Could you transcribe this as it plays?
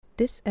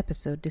This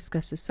episode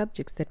discusses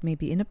subjects that may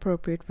be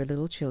inappropriate for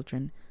little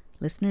children.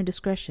 Listener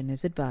discretion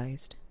is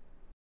advised.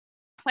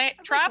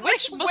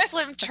 Which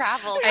Muslim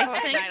travels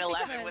post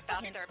 9/11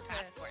 without their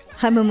passport?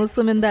 I'm a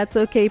Muslim and That's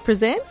Okay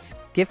presents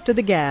Gift to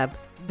the Gab,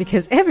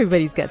 because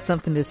everybody's got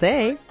something to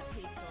say.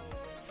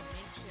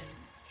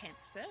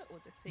 Cancer or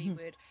the C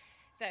word.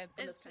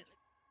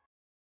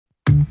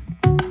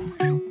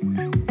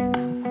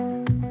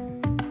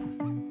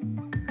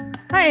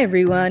 Hi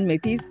everyone, may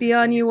peace be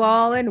on you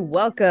all, and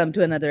welcome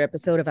to another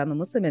episode of I'm a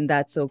Muslim and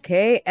That's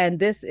Okay. And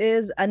this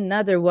is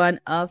another one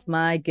of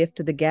my Gift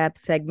to the Gab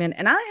segment.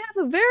 And I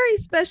have a very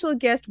special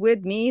guest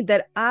with me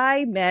that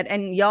I met,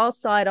 and y'all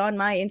saw it on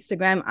my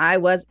Instagram. I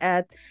was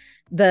at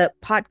the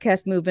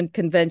Podcast Movement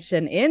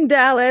Convention in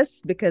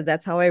Dallas, because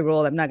that's how I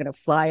roll. I'm not going to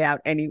fly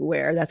out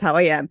anywhere. That's how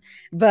I am.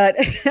 But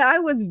I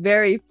was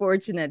very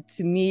fortunate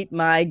to meet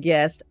my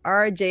guest,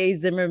 RJ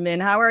Zimmerman.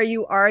 How are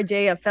you,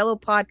 RJ, a fellow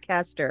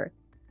podcaster?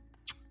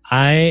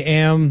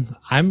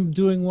 I'm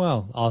doing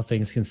well, all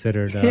things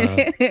considered.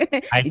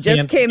 You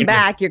just came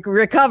back. You're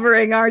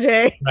recovering,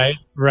 RJ.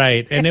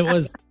 Right. And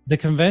the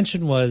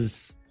convention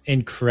was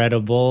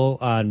incredible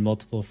on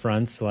multiple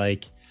fronts.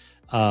 It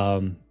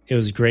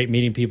was great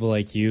meeting people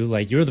like you.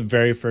 Like, you were the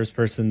very first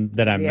person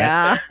that I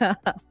met there,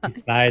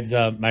 besides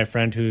my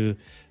friend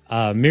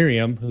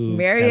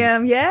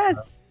Miriam.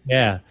 Yes.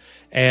 Yeah.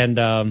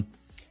 And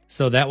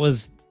so that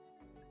was...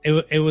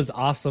 It was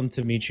awesome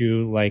to meet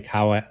you, like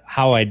how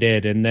I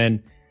did. And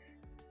then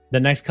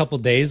the next couple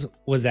of days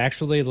was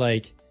actually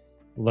like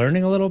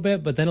learning a little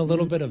bit, but then a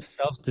little bit of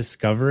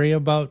self-discovery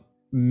about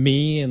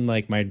me and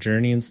like my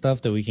journey and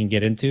stuff that we can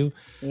get into.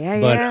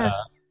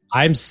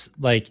 I'm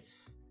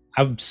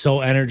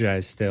so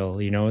energized still.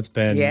 You know, it's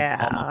been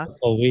almost a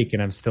whole week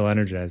and I'm still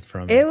energized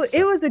from it.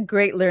 It was a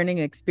great learning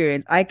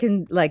experience. I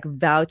can like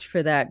vouch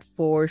for that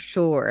for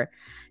sure.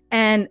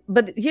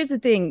 But here's the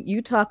thing,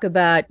 you talk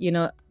about,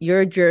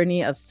 your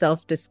journey of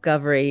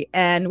self-discovery,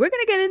 and we're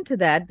going to get into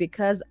that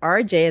because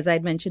RJ, as I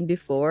mentioned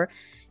before,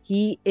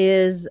 he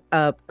is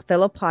a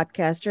fellow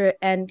podcaster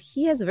and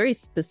he has a very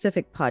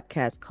specific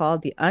podcast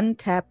called The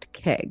Untapped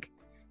Keg.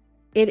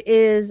 It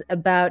is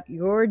about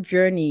your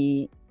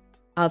journey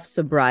of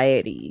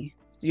sobriety,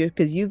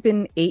 because you've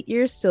been 8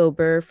 years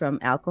sober from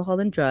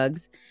alcohol and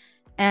drugs,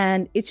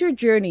 and it's your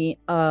journey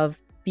of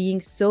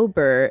being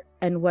sober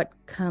and what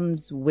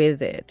comes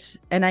with it.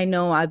 And I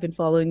know I've been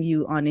following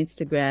you on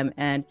Instagram,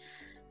 and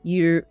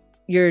your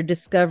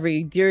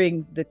discovery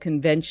during the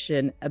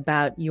convention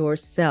about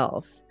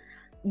yourself.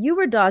 You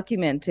were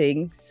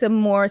documenting some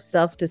more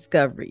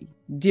self-discovery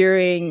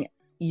during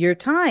your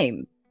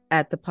time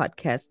at the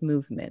Podcast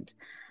Movement.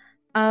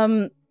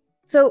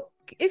 So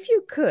if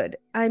you could,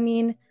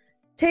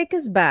 take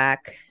us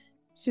back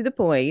to the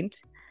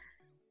point.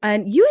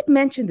 And you had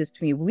mentioned this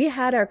to me. We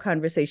had our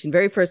conversation,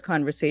 very first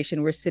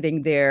conversation. We're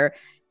sitting there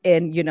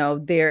and,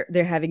 they're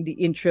having the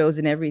intros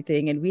and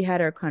everything. And we had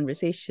our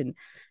conversation.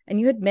 And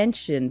you had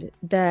mentioned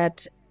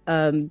that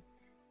you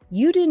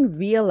didn't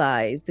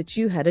realize that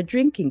you had a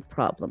drinking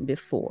problem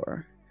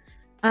before.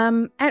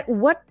 At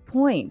what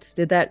point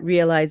did that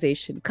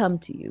realization come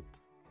to you?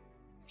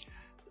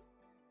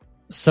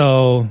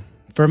 So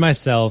for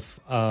myself,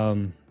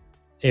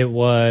 it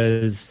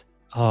was...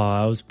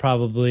 I was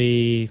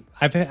probably...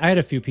 I had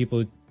a few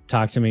people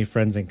talk to me,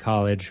 friends in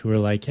college, who were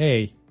like,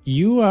 hey,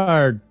 you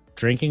are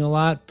drinking a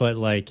lot, but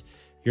like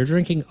you're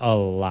drinking a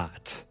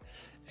lot.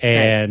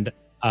 And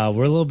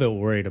we're a little bit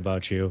worried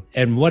about you.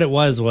 And what it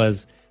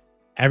was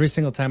every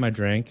single time I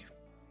drank,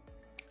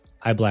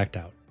 I blacked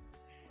out.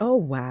 Oh,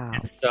 wow.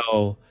 And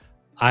so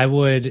I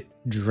would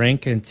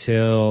drink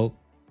until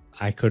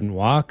I couldn't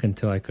walk,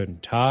 until I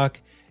couldn't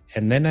talk.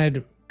 And then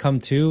I'd come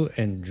to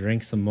and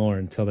drink some more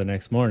until the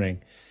next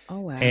morning. Oh,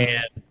 wow.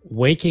 And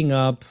waking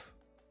up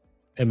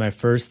and my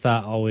first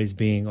thought always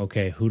being,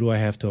 okay, who do I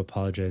have to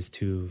apologize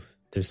to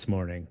this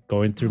morning?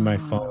 Going through my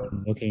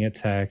phone, looking at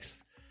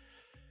texts.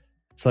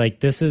 It's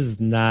like, this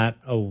is not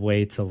a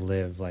way to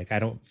live. Like, I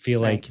don't feel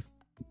like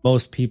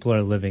most people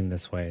are living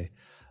this way.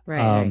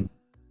 Right.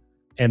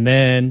 And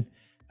then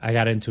I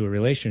got into a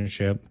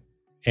relationship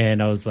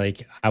and I was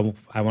like, I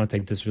want to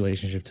take this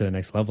relationship to the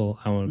next level.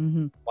 I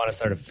want to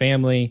start a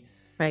family.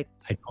 Right.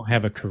 I don't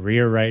have a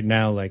career right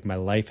now. Like, my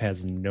life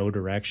has no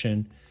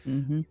direction.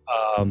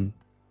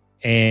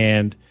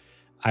 And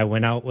I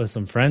went out with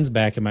some friends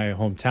back in my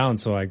hometown.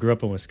 So I grew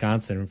up in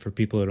Wisconsin. And for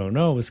people who don't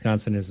know,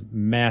 Wisconsin is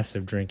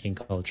massive drinking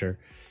culture.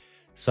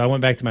 So I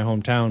went back to my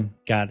hometown,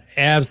 got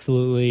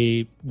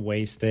absolutely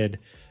wasted.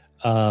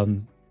 I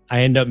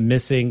ended up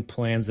missing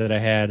plans that I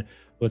had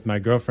with my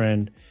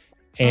girlfriend.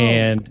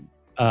 And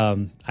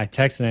I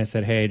texted and I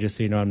said, hey, just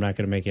so you know, I'm not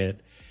going to make it.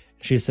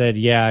 She said,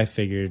 yeah, I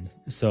figured.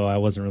 So I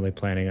wasn't really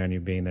planning on you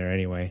being there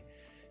anyway.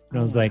 And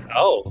I was like,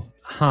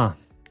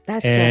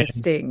 That's gotta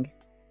sting.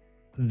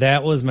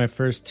 That was my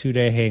first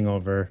 2-day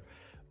hangover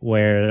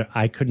where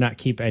I could not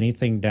keep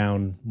anything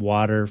down,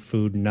 water,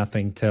 food,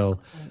 nothing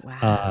till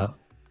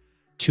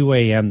 2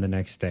 a.m. the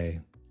next day.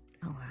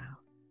 Oh, wow.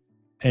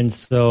 And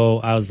so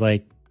I was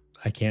like,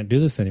 I can't do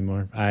this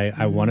anymore.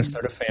 I want to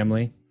start a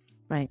family.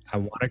 Right. I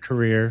want a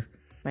career.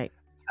 Right.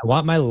 I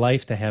want my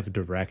life to have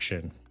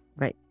direction.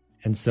 Right.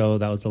 And so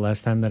that was the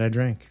last time that I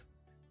drank.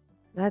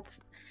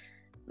 That's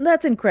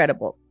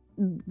incredible.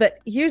 But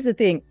here's the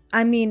thing.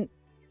 I mean,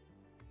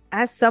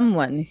 as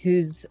someone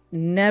who's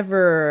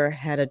never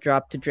had a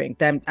drop to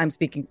drink, I'm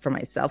speaking for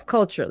myself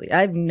culturally.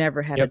 I've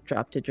never had a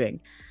drop to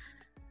drink.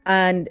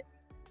 And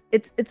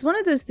it's one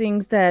of those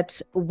things that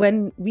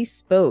when we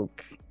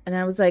spoke, and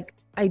I was like,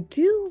 I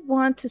do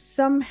want to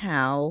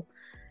somehow,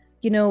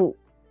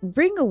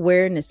 bring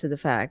awareness to the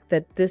fact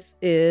that this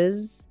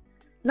is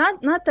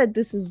not that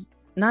this is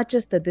not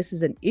just that this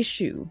is an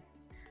issue,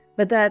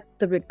 but that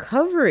the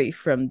recovery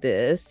from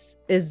this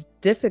is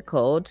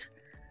difficult.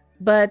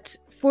 But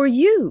for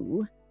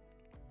you,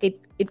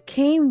 it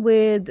came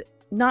with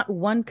not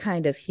one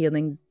kind of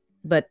healing,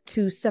 but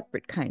two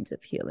separate kinds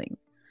of healing.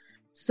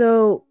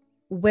 So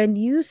when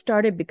you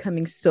started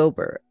becoming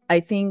sober, I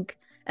think,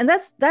 and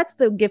that's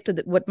the gift of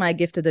what my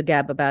gift of the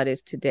gab about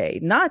is today,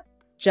 not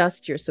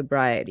just your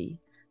sobriety,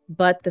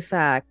 but the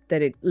fact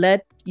that it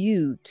led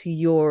you to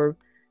your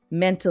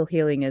mental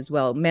healing as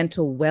well,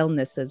 mental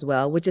wellness as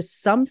well, which is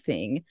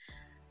something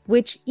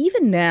which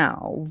even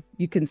now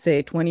you can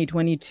say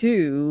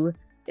 2022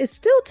 is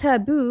still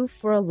taboo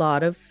for a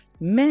lot of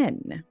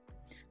men.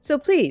 So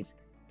please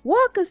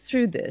walk us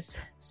through this.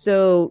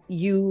 So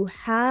you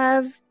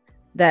have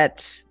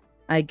that,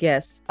 I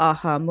guess,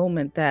 aha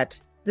moment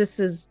that this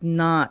is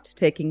not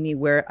taking me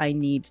where I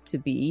need to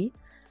be.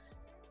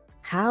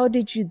 How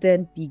did you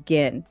then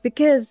begin?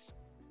 Because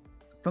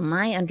from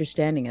my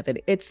understanding of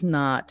it, it's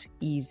not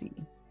easy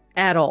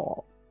at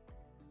all.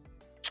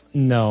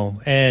 No.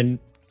 And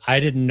I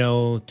didn't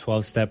know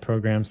 12-step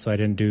programs, so I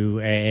didn't do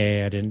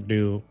AA. I didn't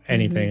do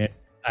anything. Mm-hmm.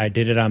 I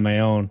did it on my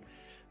own.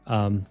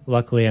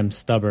 Luckily, I'm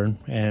stubborn,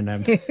 and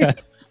I'm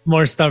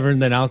more stubborn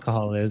than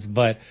alcohol is.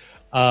 But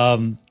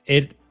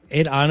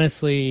it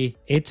honestly,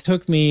 it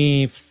took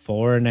me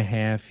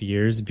 4.5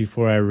 years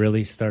before I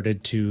really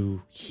started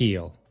to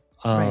heal.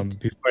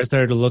 Before I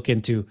started to look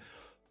into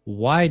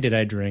why did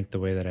I drink the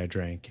way that I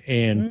drank.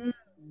 And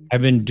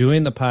I've been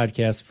doing the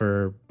podcast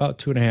for about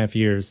 2.5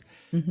 years,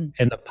 and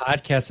the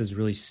podcast has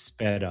really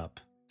sped up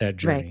that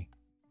journey. Right.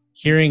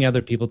 Hearing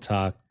other people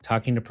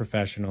talking to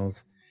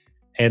professionals,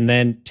 and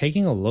then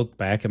taking a look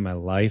back at my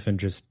life and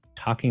just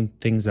talking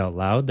things out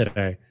loud that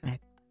I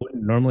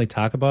wouldn't normally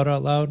talk about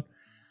out loud.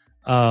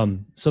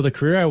 So the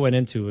career I went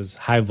into was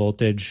high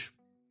voltage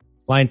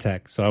line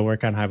tech. So I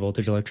work on high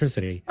voltage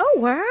electricity. Oh,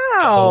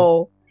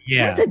 wow.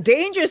 Yeah. That's a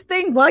dangerous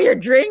thing while you're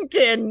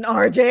drinking,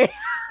 RJ.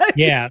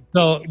 Yeah.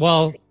 So,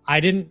 well, I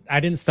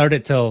didn't start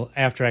it till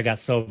after I got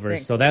sober.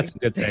 So that's a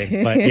good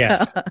thing. But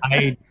yes,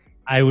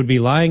 I would be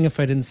lying if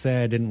I didn't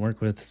say I didn't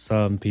work with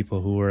some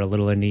people who were a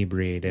little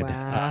inebriated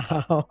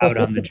out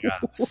on the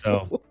job.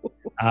 So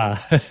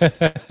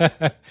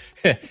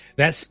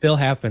that still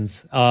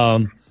happens.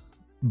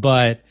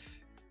 But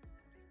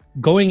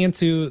going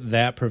into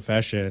that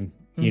profession,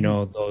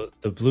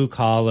 the blue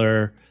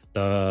collar,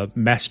 the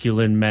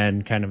masculine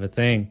men kind of a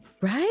thing.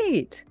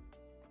 Right.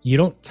 You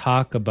don't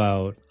talk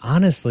about,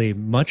 honestly,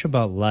 much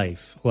about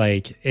life.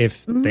 Like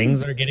if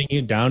things are getting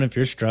you down, if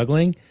you're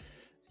struggling,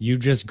 you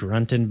just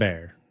grunt and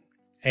bear.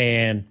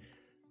 And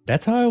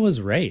that's how I was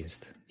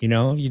raised. You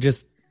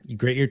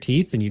grit your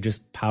teeth and you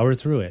just power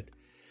through it.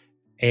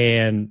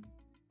 And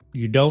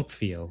you don't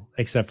feel,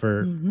 except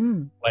for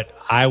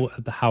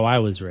how I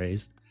was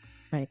raised.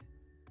 Right.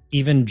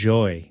 Even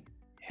joy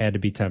had to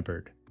be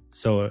tempered.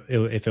 So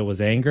if it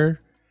was anger's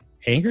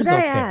okay.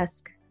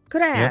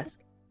 Could I ask,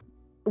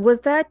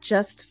 was that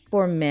just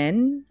for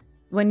men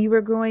when you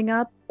were growing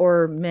up,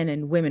 or men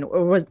and women,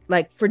 or was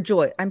like for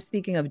joy? I'm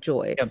speaking of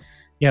joy.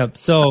 Yep.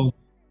 So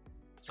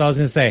I was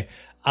going to say,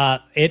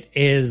 it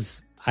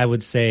is, I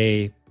would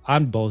say,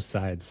 on both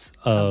sides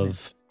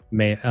of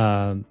men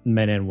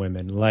and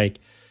women. Like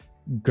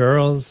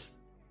girls,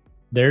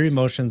 their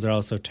emotions are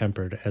also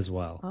tempered as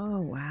well. Oh,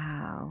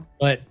 wow.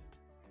 But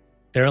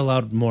they're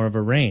allowed more of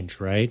a range,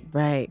 right?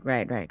 Right.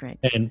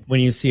 And when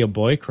you see a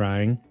boy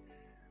crying,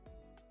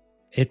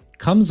 it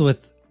comes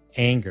with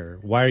anger.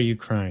 Why are you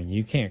crying?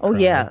 You can't cry. Oh,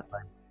 yeah.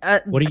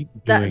 What are you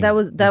doing? That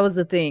was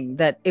the thing,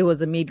 that it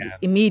was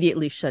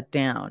immediately shut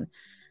down.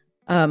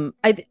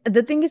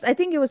 The thing is, I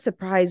think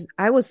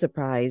I was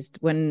surprised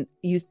when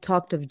you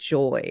talked of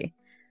joy,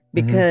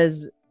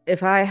 because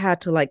if I had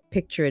to like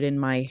picture it in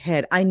my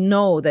head, I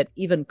know that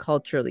even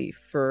culturally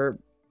for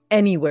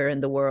anywhere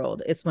in the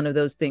world, it's one of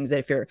those things that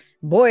if your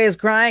boy is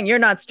crying, you're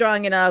not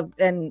strong enough,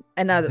 and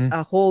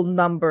a whole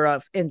number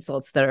of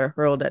insults that are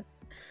hurled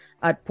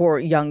at poor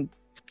young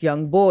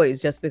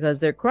boys just because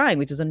they're crying,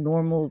 which is a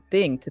normal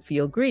thing to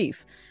feel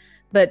grief.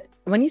 But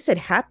when you said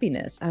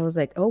happiness, I was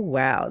like, oh,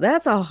 wow,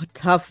 that's a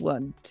tough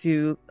one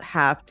to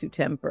have to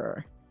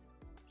temper.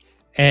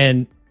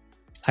 And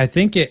I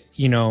think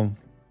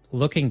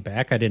looking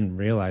back, I didn't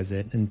realize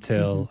it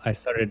until I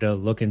started to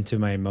look into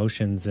my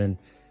emotions and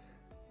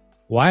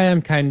why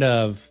I'm kind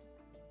of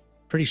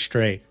pretty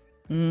straight.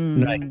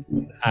 Like,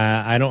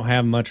 I don't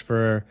have much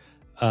for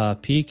a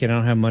peak and I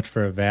don't have much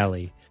for a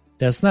valley.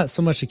 That's not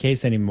so much the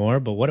case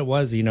anymore. But what it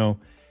was,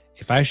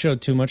 if I show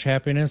too much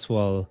happiness,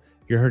 well,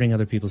 you're hurting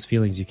other people's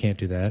feelings. You can't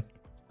do that.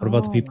 What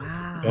about the people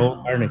who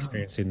aren't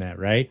experiencing that,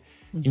 right?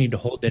 You need to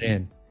hold it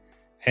in.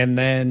 And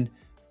then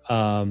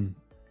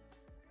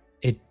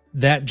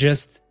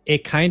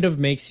it kind of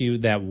makes you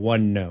that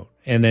one note,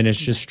 and then it's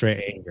just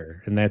straight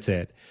anger, and that's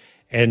it.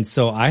 And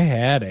so I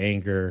had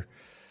anger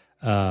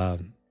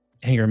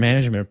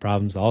management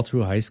problems all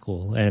through high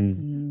school,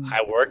 and I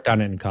worked on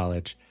it in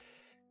college.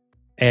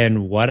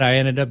 And what I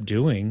ended up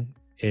doing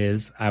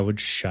is I would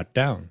shut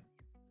down.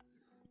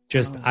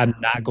 I'm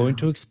not going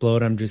to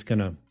explode. I'm just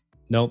gonna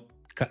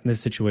cutting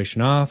this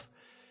situation off,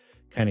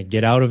 kind of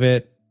get out of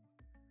it.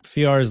 A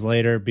few hours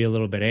later, be a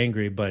little bit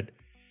angry, but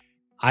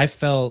I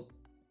felt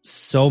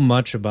so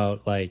much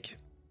about like,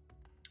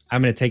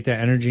 I'm going to take that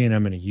energy and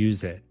I'm going to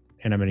use it,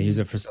 and I'm going to use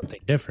it for something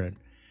different.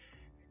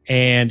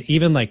 And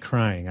even like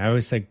crying, I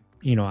always say,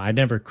 I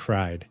never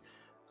cried.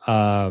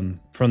 So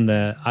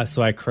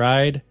I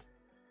cried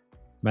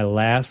my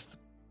last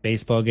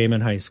baseball game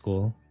in high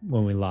school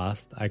when we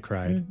lost. I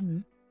cried.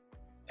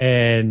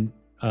 And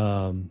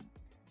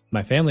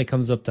my family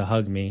comes up to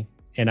hug me,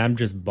 and I'm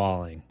just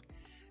bawling.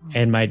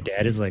 And my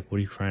dad is like, "What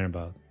are you crying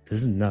about? This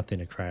is nothing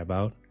to cry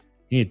about.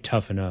 You need to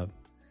toughen up."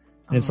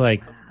 And it's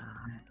like,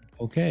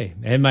 okay.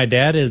 And my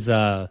dad is,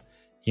 from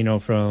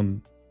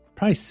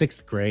probably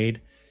 6th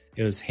grade.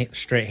 It was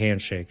straight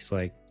handshakes,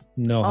 like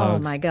no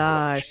hugs. Oh my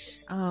gosh.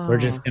 We're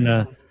just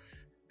gonna.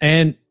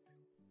 And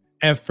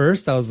at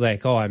first I was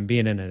like, "Oh, I'm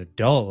being an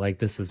adult. Like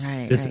this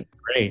is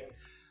great."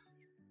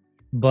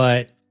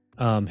 But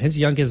his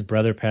youngest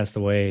brother passed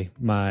away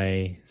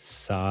my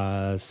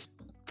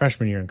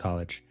freshman year in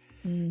college.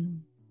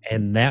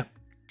 And that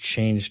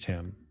changed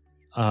him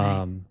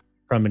from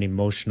an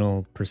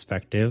emotional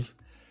perspective,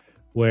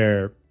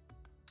 where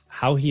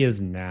how he is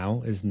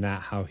now is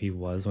not how he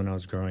was when I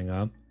was growing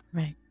up.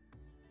 Right.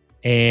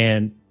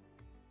 And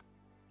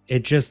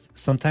it just,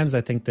 sometimes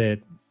I think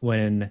that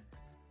when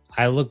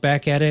I look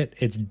back at it,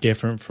 it's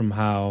different from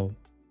how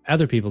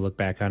other people look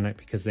back on it,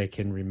 because they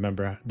can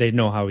remember, they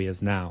know how he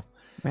is now.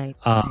 Right.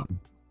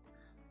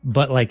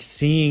 But like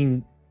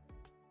seeing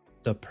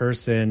the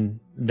person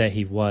that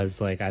he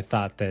was, like I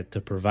thought that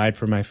to provide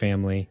for my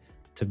family,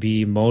 to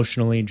be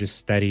emotionally just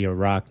steady, a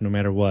rock no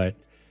matter what,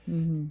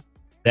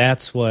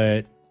 that's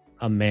what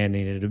a man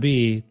needed to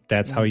be.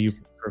 That's how you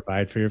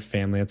provide for your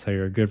family. That's how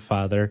you're a good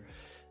father.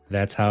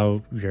 That's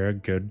how you're a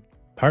good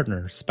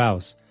partner,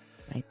 spouse.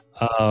 Right.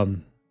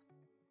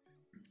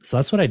 So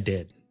that's what I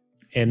did.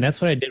 And that's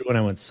what I did when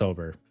I went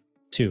sober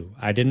too.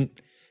 I didn't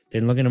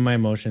look into my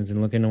emotions,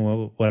 didn't look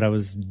into what I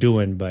was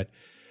doing, but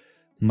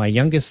my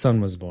youngest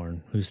son was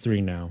born, who's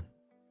 3 now.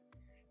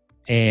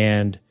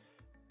 And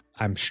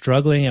I'm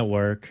struggling at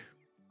work,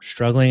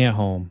 struggling at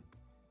home,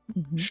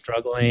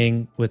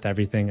 struggling with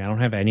everything. I don't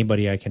have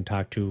anybody I can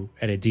talk to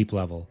at a deep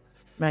level.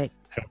 Right.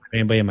 I don't have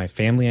anybody in my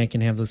family I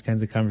can have those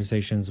kinds of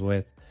conversations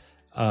with,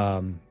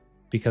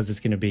 because it's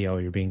going to be, oh,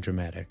 you're being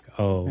dramatic.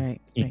 Oh,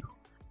 you know,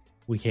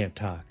 we can't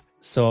talk.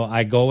 So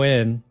I go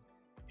in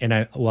and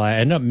I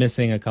end up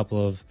missing a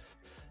couple of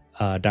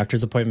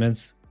doctor's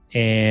appointments,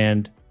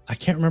 and I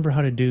can't remember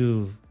how to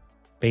do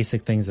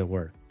basic things at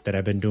work that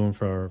I've been doing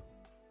for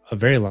a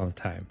very long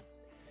time.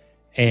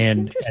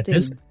 And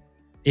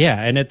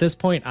at this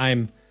point,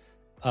 I'm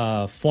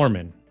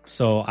foreman.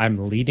 So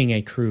I'm leading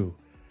a crew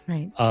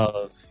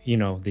of,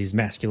 these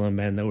masculine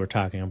men that we're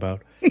talking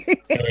about.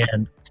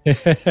 And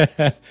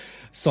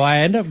so I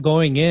end up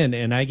going in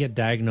and I get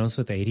diagnosed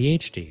with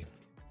ADHD.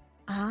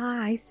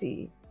 Ah, I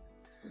see.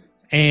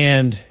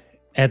 And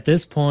at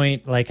this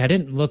point, like I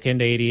didn't look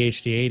into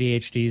ADHD.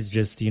 ADHD is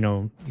just,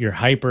 you're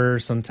hyper.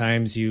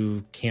 Sometimes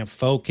you can't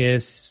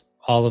focus,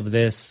 all of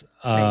this,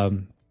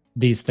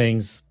 these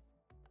things.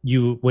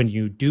 When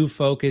you do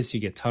focus, you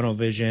get tunnel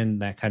vision,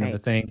 that kind of a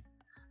thing,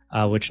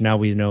 which now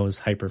we know is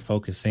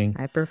hyper-focusing.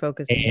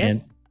 Hyper-focusing, and,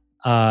 yes.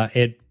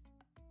 I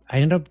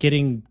ended up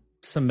getting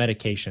some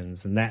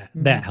medications, and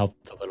that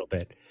helped a little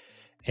bit.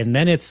 And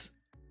then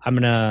I'm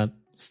going to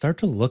start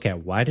to look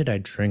at, why did I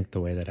drink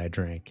the way that I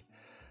drank?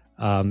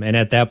 And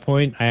at that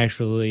point, I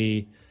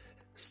actually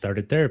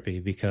started therapy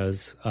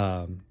because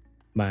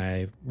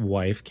my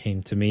wife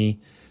came to me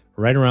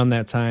right around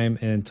that time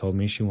and told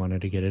me she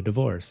wanted to get a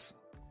divorce.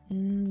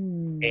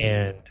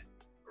 And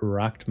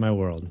rocked my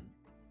world,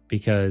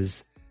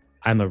 because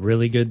I'm a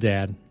really good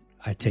dad.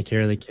 I take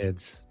care of the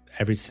kids.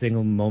 Every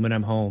single moment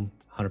I'm home,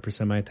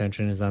 100% of my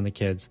attention is on the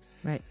kids.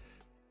 Right.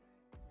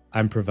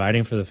 I'm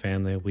providing for the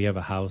family. We have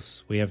a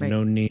house. We have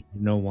no needs,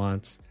 no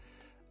wants.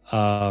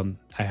 I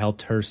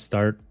helped her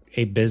start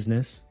a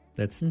business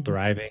that's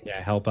thriving.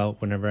 I help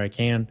out whenever I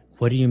can.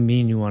 What do you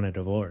mean you want a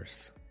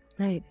divorce?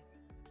 Right.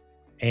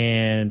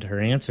 And her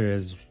answer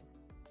is,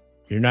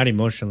 you're not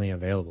emotionally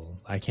available.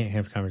 I can't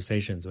have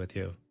conversations with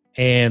you.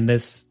 And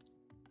this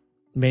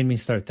made me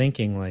start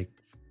thinking, like,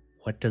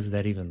 what does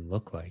that even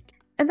look like?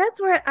 And that's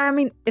where, I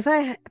mean, if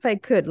I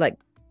could like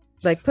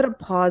put a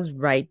pause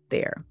right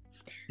there.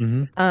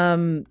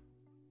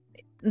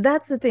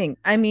 That's the thing.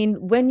 I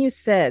mean, when you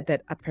said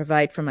that I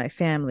provide for my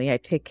family, I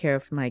take care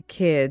of my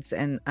kids,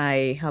 and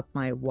I help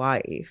my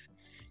wife,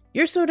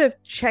 you're sort of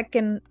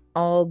checking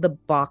all the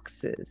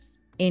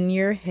boxes in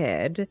your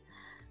head.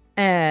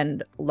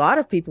 And a lot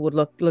of people would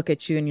look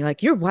at you and you're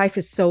like, your wife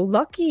is so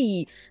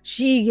lucky.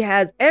 She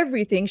has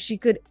everything she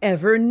could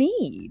ever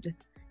need.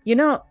 You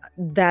know,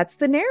 that's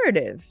the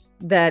narrative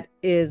that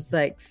is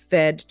like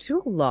fed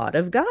to a lot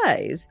of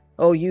guys.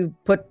 Oh, you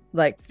put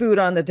like food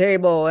on the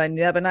table and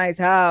you have a nice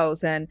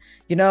house and,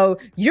 you know,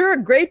 you're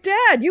a great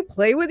dad. You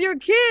play with your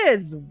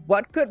kids.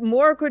 What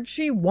more could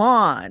she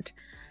want?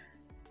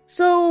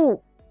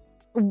 So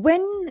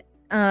when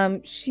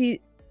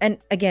and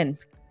again,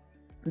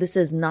 this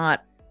is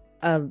not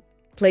a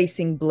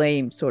placing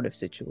blame sort of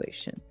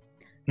situation.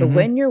 But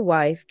when your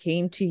wife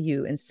came to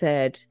you and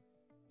said,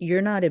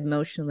 you're not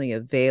emotionally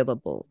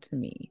available to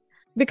me,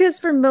 because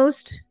for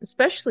most,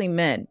 especially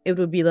men, it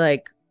would be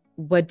like,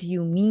 what do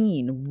you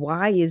mean?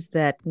 Why is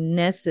that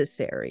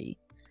necessary?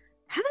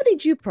 How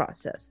did you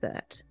process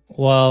that?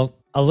 Well,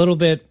 a little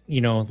bit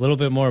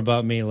more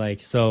about me.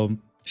 Like, so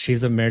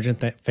she's a marriage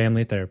and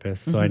family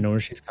therapist, so I know where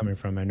she's coming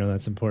from. I know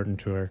that's important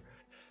to her.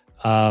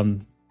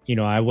 You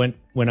know,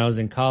 when I was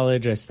in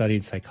college, I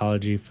studied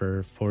psychology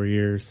for 4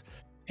 years,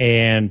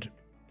 and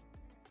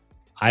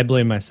I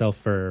blame myself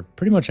for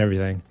pretty much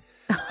everything.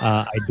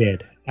 I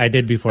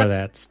did before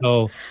that.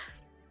 So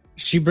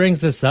she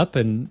brings this up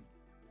and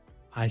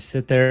I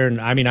sit there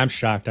and I mean, I'm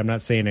shocked. I'm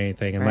not saying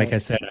anything. And like I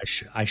said,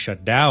 I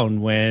shut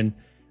down when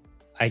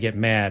I get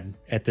mad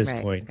at this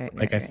point.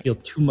 I feel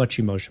too much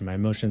emotion. My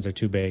emotions are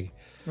too big.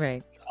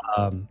 Right.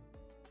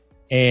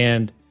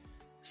 And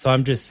so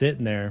I'm just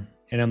sitting there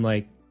and I'm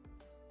like,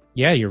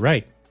 yeah, you're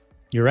right.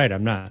 You're right.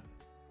 I'm not.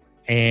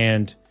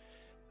 And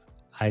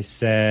I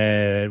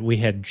said, we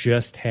had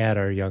just had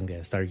our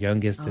youngest. Our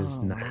youngest is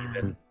not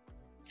even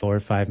 4 or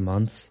 5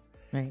 months.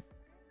 Right.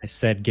 I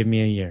said, give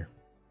me a year.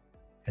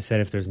 I said,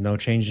 if there's no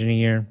change in a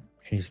year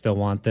and you still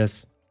want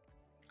this,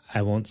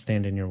 I won't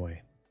stand in your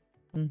way.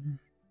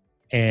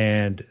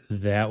 And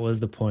that was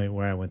the point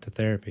where I went to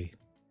therapy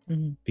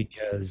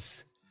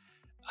because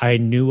I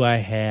knew I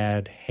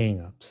had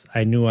hangups.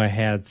 I knew I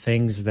had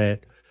things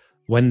that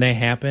when they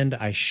happened,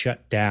 I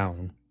shut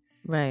down.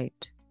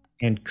 Right.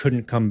 And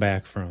couldn't come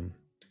back from.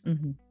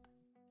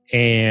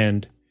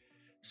 And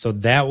so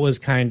that was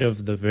kind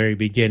of the very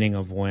beginning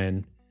of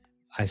when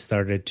I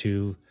started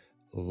to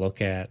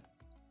look at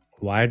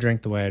why I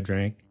drank the way I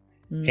drank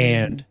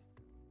and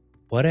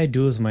what I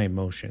do with my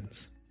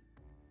emotions.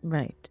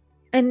 Right.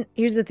 And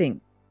here's the thing.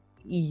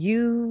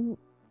 You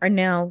are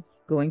now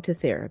going to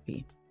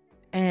therapy.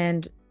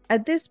 And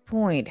at this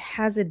point,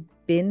 has it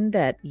been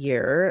that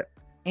year?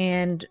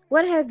 And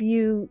what have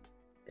you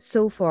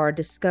so far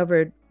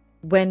discovered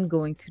when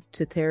going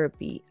to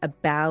therapy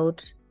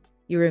about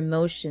your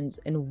emotions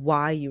and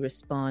why you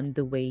respond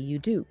the way you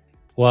do?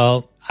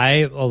 Well,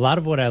 a lot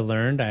of what I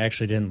learned, I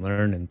actually didn't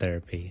learn in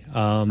therapy.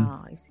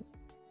 I see.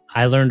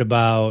 I learned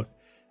about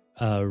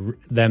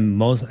them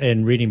most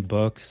in reading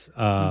books,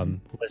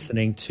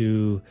 listening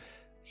to,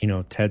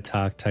 TED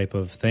Talk type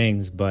of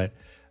things. But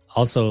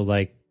also,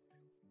 like,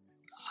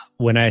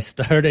 when I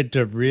started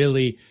to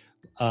really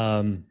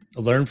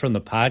learn from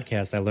the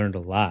podcast, I learned a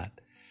lot.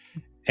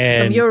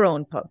 And from your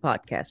own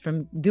podcast,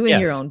 from doing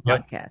your own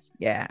podcast.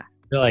 Yeah.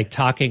 Like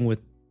talking with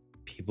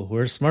people who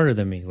are smarter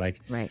than me. Like,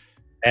 right.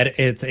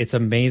 It's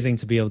amazing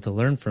to be able to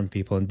learn from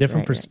people in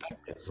different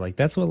perspectives. Like,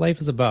 that's what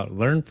life is about.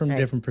 Learn from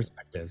different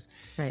perspectives.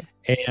 Right.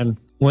 And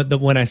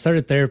when I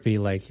started therapy,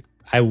 like,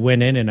 I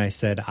went in and I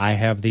said, I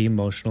have the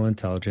emotional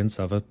intelligence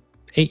of a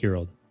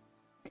 8-year-old,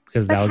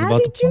 because that was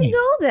about the point. How did you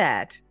know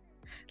that?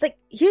 Like,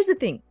 here's the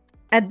thing.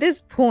 At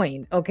this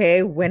point,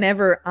 okay,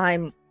 whenever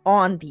I'm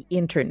on the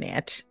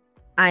internet,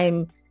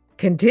 I'm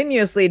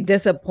continuously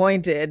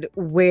disappointed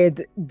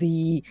with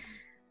the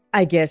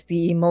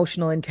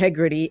emotional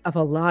integrity of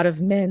a lot of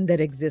men that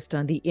exist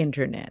on the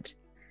internet.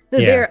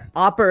 They're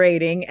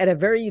operating at a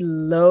very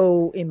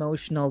low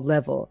emotional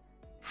level.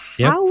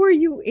 How were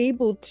you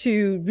able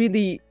to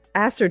really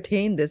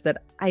ascertain this,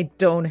 that I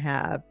don't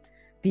have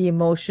the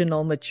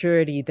emotional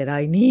maturity that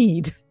I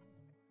need?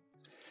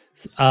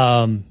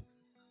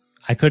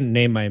 I couldn't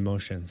name my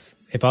emotions.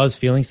 If I was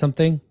feeling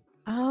something,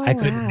 I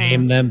couldn't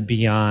name them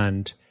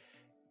beyond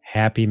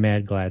happy,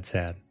 mad, glad,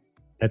 sad.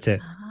 That's it.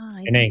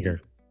 And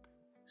anger.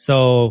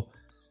 So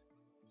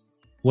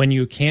when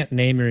you can't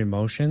name your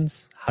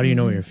emotions, how do you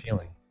know what you're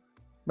feeling?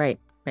 Right.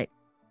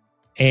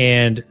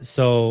 And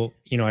so,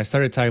 I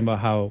started talking about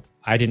how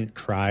I didn't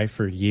cry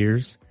for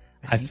years.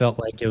 Right. I felt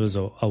like it was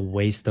a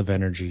waste of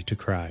energy to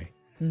cry.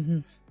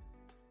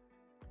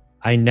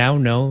 I now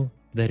know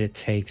that it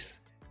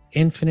takes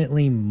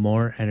infinitely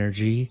more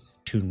energy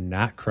to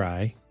not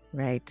cry.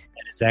 Right.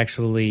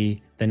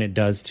 Than it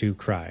does to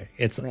cry.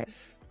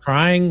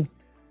 Crying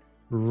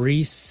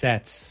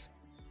resets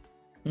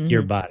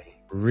your body,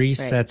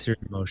 resets your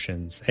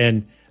emotions.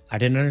 And I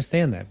didn't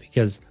understand that,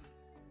 because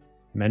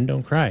men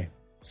don't cry.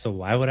 So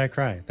why would I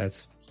cry?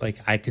 That's like,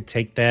 I could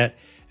take that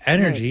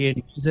energy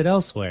and use it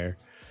elsewhere.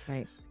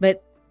 Right.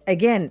 But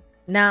again,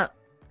 now,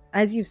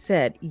 as you've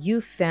said,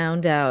 you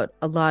found out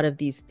a lot of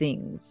these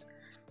things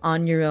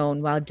on your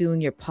own while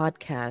doing your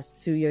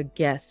podcast, through your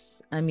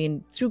guests, I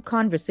mean, through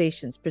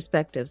conversations,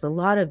 perspectives, a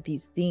lot of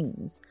these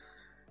things.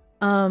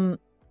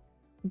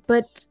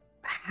 But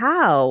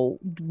how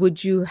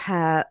would you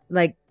have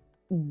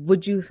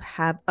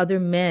other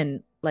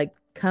men like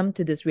come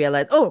to this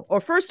realize,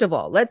 or first of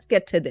all, let's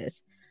get to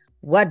this.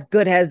 What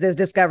good has this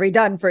discovery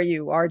done for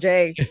you,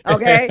 RJ?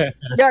 Okay.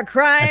 You're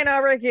crying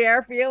over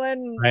here,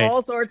 feeling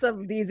all sorts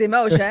of these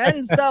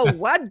emotions. So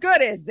what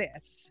good is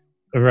this?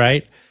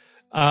 Right.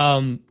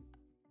 I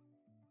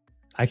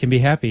can be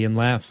happy and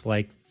laugh,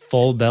 like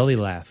full belly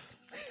laugh.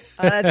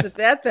 That's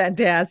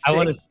fantastic. I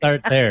want to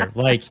start there.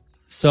 Like,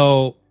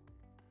 so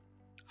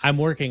I'm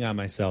working on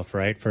myself,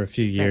 right, for a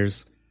few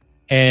years,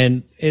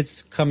 and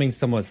it's coming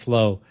somewhat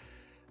slow.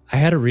 I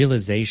had a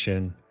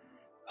realization.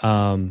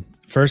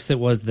 First, it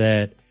was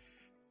that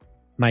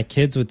my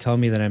kids would tell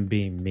me that I'm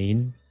being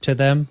mean to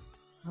them.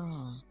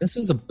 Oh. This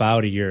was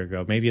about a year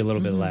ago, maybe a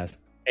little bit less.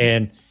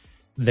 And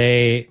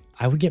I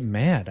would get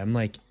mad. I'm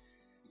like,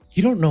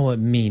 you don't know what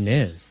mean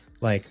is.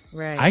 Like,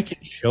 I can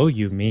show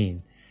you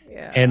mean.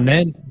 Yeah. And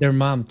then their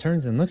mom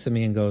turns and looks at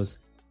me and goes,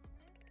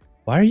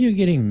 why are you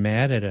getting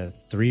mad at a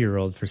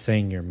 3-year-old for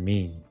saying you're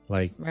mean?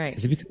 Like,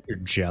 is it because you're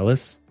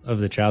jealous of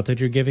the childhood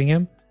you're giving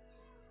him?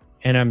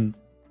 And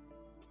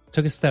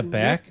took a step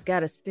back. It's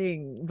got a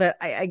sting, but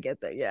I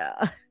get that.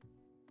 Yeah.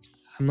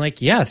 I'm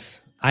like,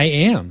 yes, I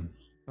am.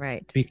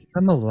 Right. Because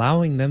I'm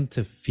allowing them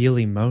to feel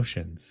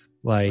emotions.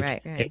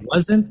 Like, it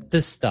wasn't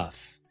this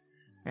stuff.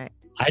 Right.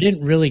 I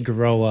didn't really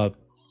grow up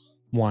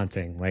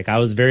wanting. Like, I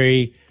was a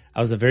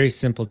very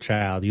simple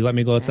child. You let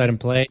me go outside and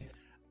play,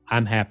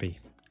 I'm happy.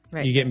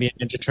 Right. You get me a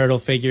Ninja Turtle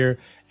figure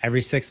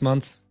every 6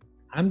 months,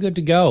 I'm good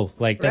to go.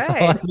 Like, that's all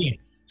I need.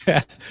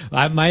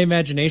 My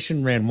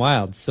imagination ran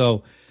wild.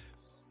 So,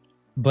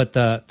 but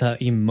the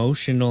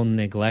emotional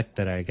neglect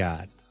that I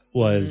got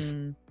was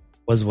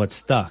what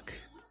stuck.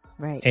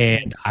 Right.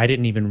 And I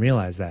didn't even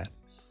realize that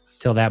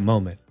till that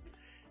moment.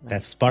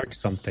 That sparked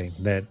something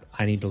that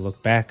I need to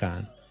look back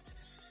on.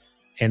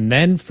 And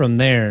then from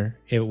there,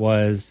 it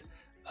was,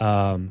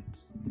 I'm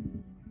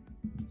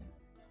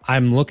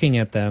looking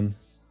at them,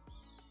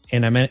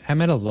 and I'm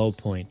at a low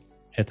point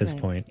at this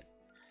point.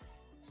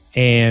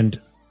 And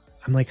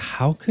I'm like,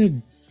 how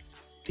could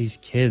these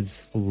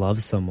kids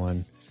love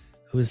someone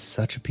who is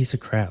such a piece of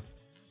crap?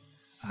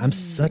 I'm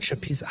such a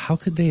piece of, how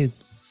could they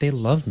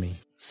love me?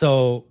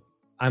 So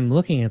I'm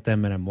looking at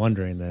them and I'm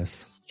wondering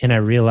this, and I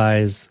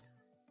realize,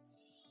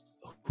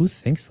 who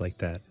thinks like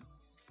that?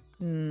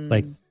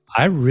 Like,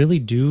 I really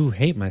do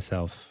hate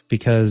myself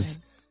because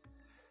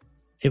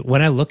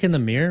when I look in the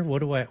mirror, what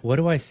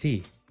do I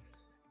see?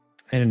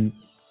 And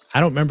I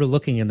don't remember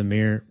looking in the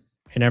mirror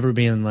and ever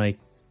being like,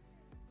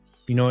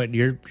 you know what,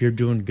 you're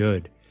doing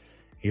good.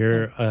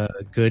 You're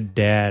a good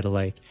dad,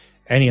 like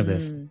any of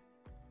this.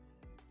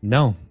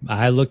 No,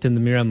 I looked in the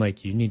mirror. I'm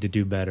like, you need to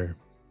do better.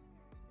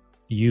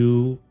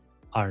 You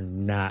are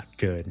not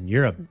good.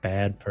 You're a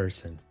bad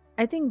person.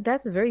 I think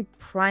that's a very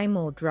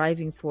primal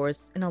driving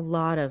force in a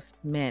lot of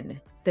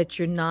men, that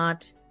you're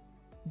not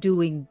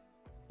doing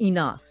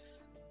enough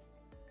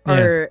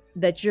or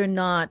that you're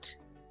not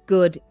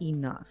good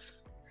enough.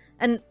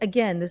 And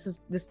again,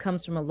 this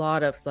comes from a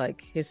lot of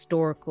like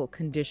historical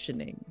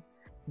conditioning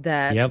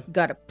that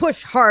got to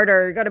push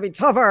harder, got to be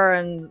tougher,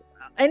 and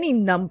any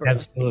number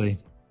of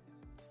things.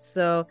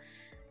 So,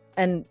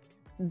 and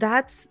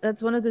that's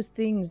one of those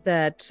things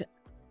that,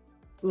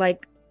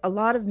 like, a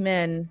lot of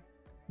men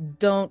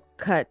don't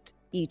cut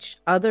each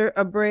other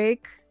a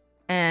break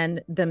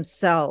and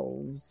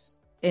themselves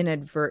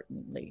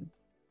inadvertently.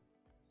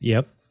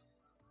 Yep.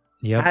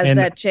 Has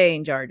that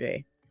changed,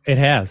 RJ? It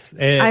has.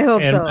 I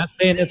hope so. I'm not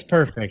saying it's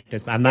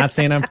perfect. I'm not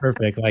saying I'm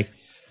perfect. Like,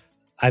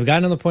 I've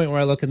gotten to the point where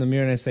I look in the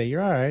mirror and I say,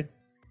 you're all right.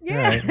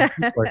 Yeah. You're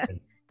all right.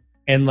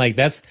 And like,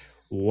 that's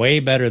way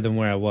better than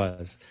where I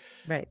was.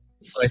 Right.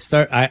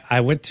 So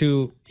I went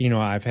to,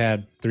 I've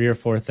had 3 or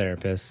 4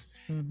 therapists,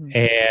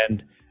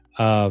 and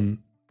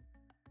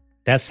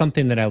that's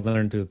something that I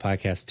learned through the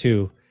podcast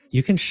too.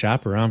 You can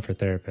shop around for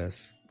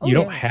therapists. You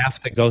don't have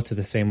to go to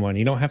the same one.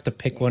 You don't have to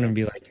pick one and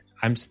be like,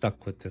 I'm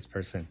stuck with this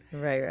person.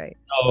 Right.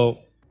 So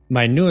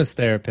my newest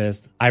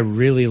therapist, I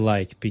really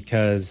like,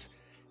 because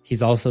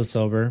he's also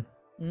sober.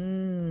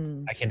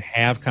 I can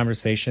have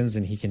conversations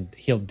and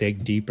he'll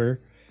dig deeper.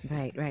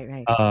 Right.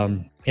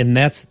 And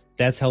that's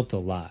helped a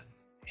lot.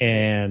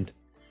 And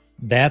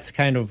that's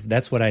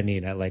what I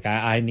need.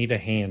 I need a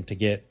hand to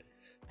get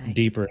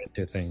deeper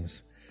into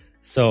things.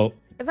 So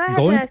if I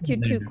have to ask you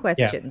 2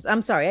 questions,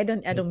 I'm sorry, I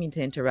don't mean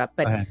to interrupt,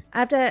 but I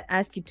have to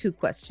ask you 2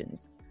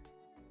 questions.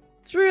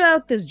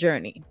 Throughout this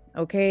journey,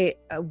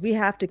 we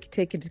have to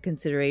take into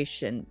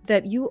consideration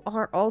that you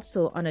are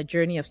also on a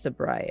journey of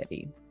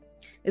sobriety.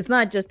 It's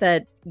not just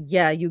that,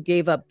 you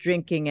gave up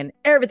drinking and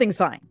everything's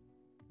fine.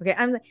 Okay.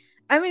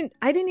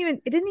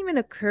 It didn't even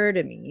occur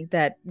to me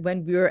that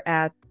when we were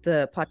at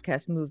the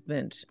podcast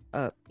movement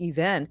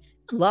event,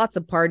 lots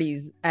of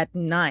parties at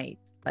night,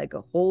 like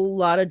a whole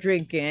lot of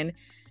drinking.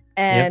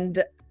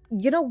 And,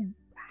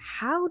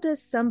 how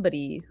does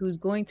somebody who's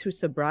going through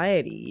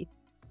sobriety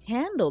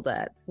handle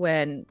that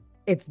when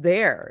it's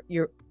there?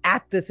 You're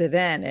at this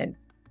event and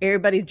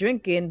everybody's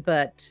drinking,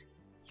 but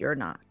you're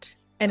not.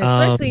 And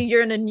especially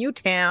you're in a new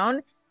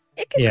town,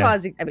 it can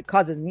cause, it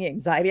causes me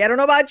anxiety. I don't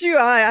know about you.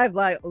 I have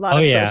like a lot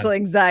of social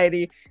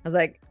anxiety. I was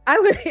like,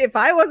 if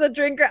I was a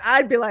drinker,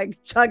 I'd be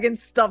like chugging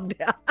stuff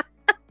down.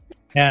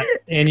 Yeah.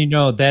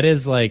 And that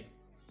is like,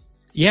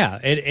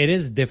 it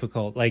is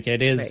difficult. Like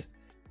it is. Right.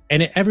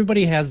 And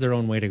everybody has their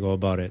own way to go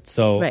about it.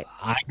 So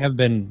I have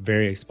been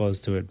very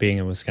exposed to it being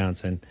in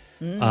Wisconsin.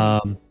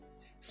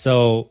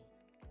 So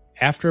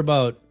after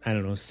about,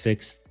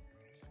 6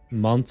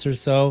 months or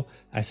so,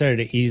 I started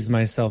to ease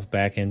myself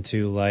back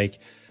into like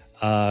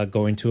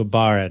going to a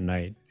bar at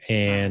night,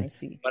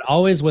 but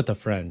always with a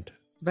friend.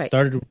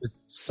 Started with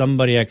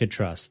somebody I could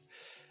trust.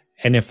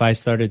 And if I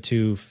started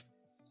to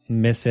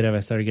miss it, if I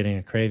started getting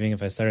a craving,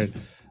 if I started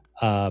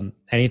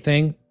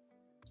anything,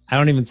 I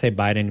don't even say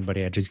bye to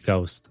anybody. I just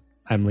ghost.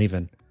 I'm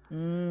leaving.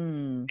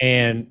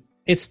 And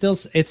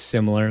it's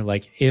similar.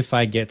 Like if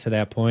I get to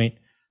that point,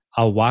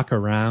 I'll walk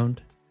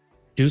around,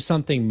 do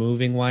something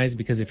moving wise,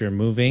 because if you're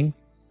moving,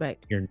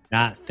 you're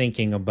not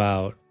thinking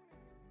about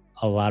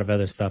a lot of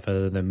other stuff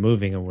other than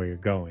moving and where you're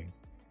going.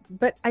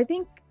 But I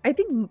think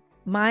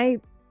my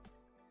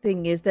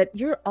thing is that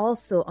you're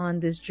also on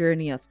this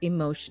journey of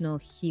emotional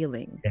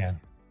healing. Yeah.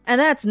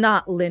 And that's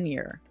not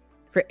linear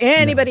for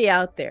anybody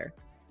out there.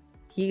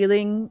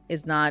 Healing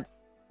is not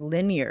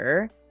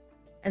linear.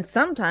 And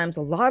sometimes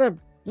a lot of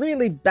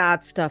really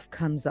bad stuff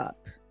comes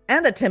up.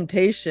 And the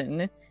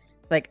temptation,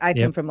 like I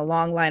come from a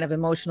long line of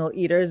emotional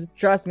eaters.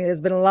 Trust me,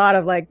 there's been a lot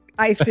of like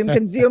ice cream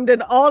consumed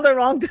in all the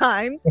wrong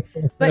times.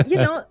 But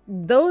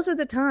those are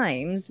the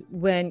times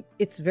when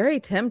it's very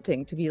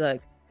tempting to be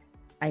like,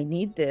 I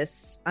need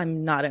this.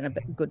 I'm not in a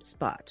good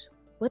spot.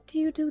 What do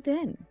you do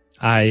then?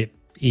 I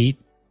eat.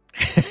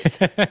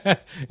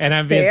 And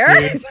I'm being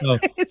serious.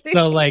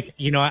 So like,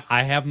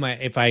 I have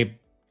if I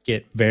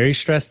get very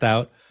stressed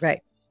out,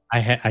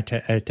 I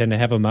tend to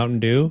have a Mountain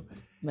Dew,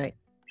 and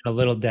a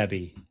Little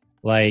Debbie,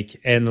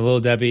 and the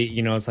Little Debbie,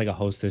 it's like a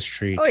Hostess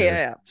treat. Oh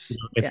yeah.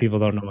 If people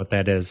don't know what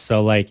that is,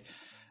 so like,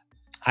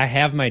 I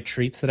have my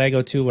treats that I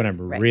go to when I'm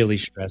really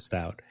stressed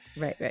out.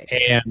 Right.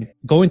 And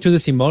going through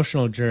this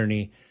emotional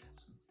journey,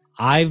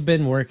 I've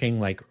been working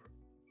like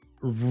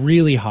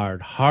really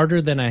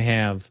harder than I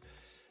have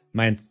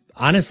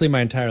honestly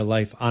my entire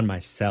life on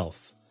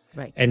myself.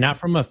 Right. And not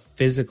from a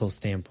physical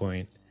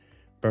standpoint,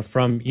 but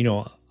from,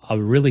 a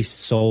really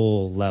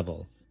soul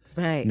level.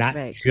 Right. Not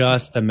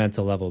just the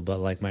mental level, but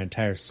like my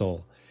entire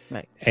soul.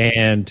 Right.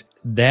 And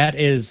that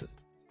is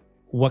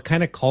what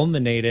kind of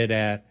culminated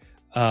at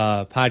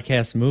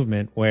Podcast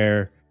Movement,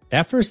 where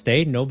that first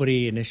day,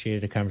 nobody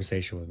initiated a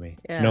conversation with me.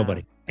 Yeah.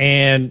 Nobody.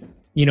 And,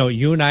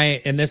 you and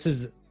I, and this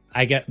is,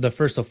 I get the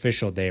first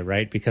official day,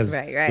 right? Because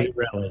we were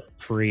at like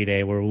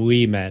pre-day where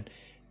we met.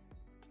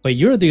 But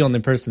you're the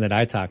only person that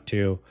I talked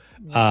to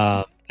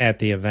at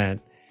the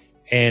event.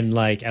 And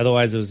like,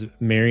 otherwise it was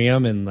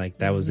Miriam and like,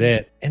 that was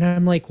it. And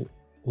I'm like,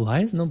 why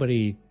is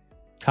nobody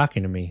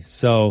talking to me?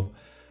 So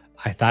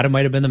I thought it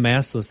might've been the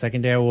mask. So the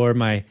second day I wore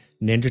my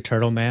Ninja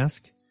Turtle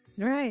mask.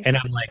 Right. And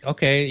I'm like,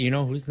 okay,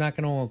 who's not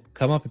going to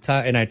come up and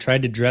talk? And I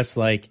tried to dress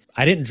I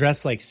didn't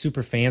dress like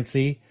super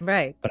fancy.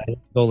 Right. But I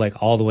didn't go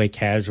like all the way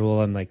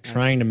casual. I'm like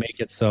trying to make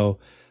it so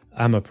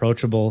I'm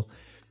approachable.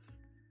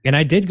 And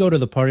I did go to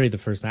the party the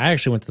first night. I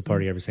actually went to the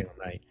party every single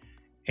night.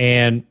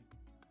 And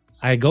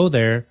I go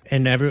there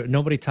and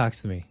nobody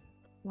talks to me.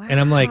 Wow. And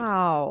I'm like,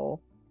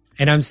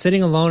 and I'm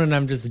sitting alone and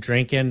I'm just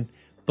drinking.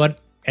 But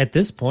at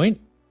this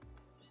point,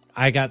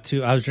 I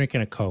was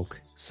drinking a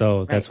Coke.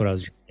 So that's what I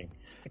was drinking.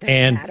 It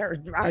doesn't matter,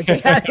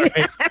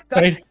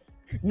 RJ.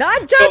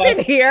 Not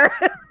judging here.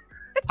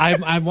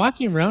 I'm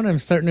walking around. I'm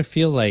starting to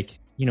feel like,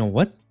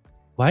 what?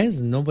 Why is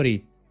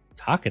nobody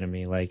talking to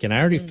me? Like, and I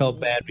already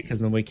felt bad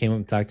because nobody came up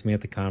and talked to me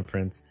at the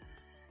conference.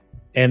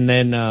 And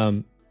then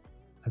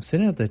I'm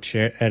sitting at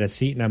a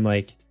seat, and I'm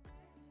like,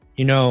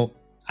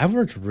 I've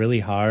worked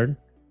really hard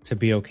to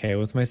be okay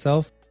with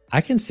myself.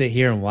 I can sit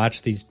here and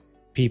watch these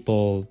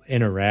people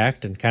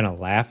interact and kind of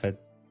laugh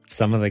at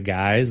some of the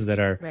guys that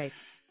are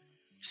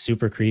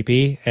super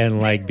creepy and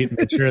like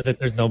make sure that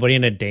there's nobody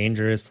in a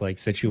dangerous like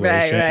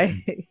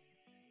situation.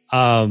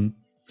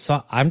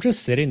 So I'm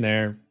just sitting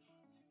there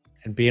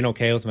and being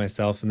okay with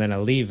myself, and then I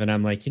leave and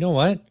I'm like, you know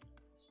what?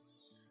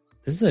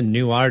 This is a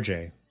new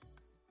RJ.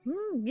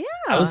 Yeah.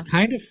 I was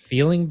kind of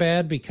feeling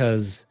bad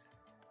because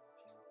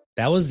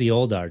that was the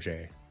old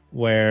RJ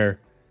where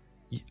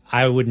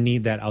I would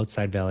need that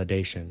outside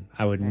validation.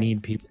 I would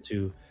need people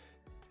to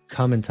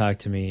come and talk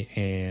to me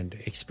and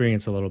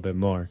experience a little bit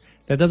more.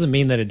 That doesn't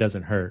mean that it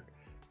doesn't hurt,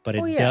 but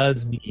it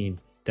does mean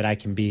that I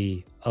can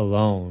be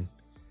alone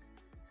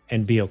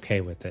and be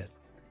okay with it.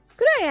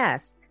 Could I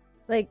ask,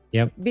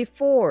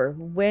 before,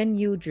 when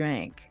you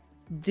drank,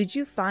 did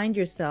you find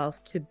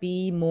yourself to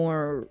be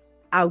more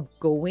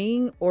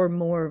outgoing or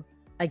more,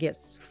 I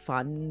guess,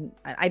 fun?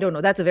 I don't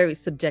know. That's a very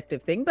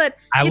subjective thing, but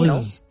I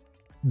was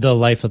the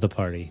life of the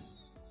party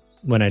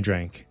when I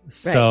drank.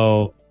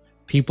 So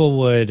people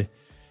would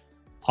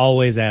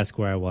always ask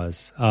where I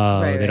was.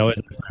 Right, they'd right. always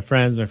ask my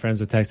friends. My friends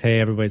would text, "Hey,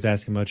 everybody's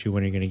asking about you.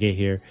 When are you going to get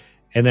here?"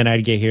 And then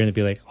I'd get here and they'd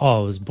be like,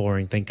 "Oh, it was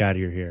boring. Thank God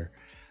you're here."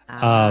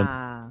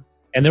 And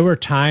there were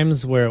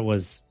times where it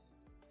was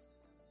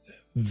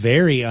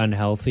very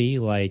unhealthy.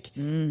 Like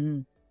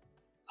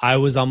I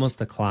was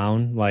almost a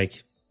clown,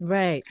 like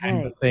right,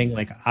 kind of thing.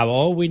 Like,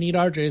 oh, we need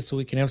RJ so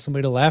we can have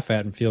somebody to laugh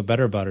at and feel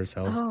better about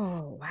ourselves.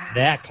 Oh, wow.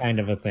 That kind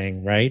of a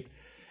thing, right?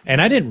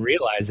 And I didn't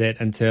realize it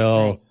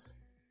until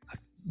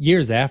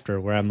years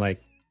after, where I'm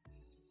like,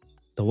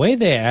 the way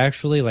they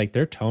actually, like,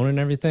 their tone and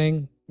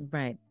everything,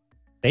 right?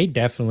 They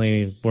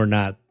definitely were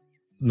not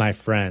my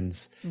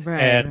friends,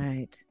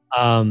 right.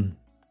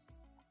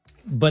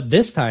 But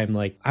this time,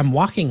 like, I'm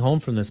walking home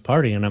from this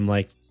party and I'm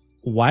like,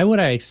 why would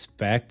I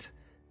expect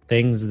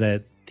things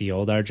that the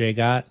old RJ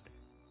got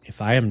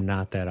if I am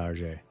not that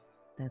RJ?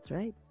 That's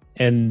right.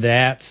 And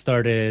that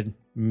started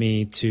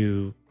me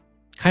to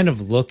kind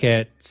of look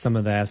at some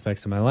of the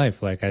aspects of my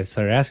life. Like, I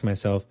started asking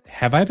myself,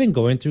 have I been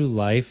going through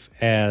life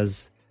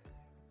as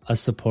a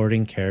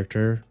supporting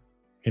character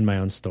in my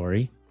own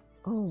story?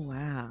 Oh,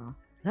 wow.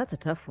 That's a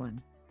tough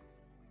one.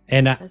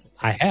 And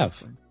I have.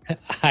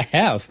 I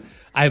have.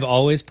 I've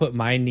always put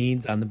my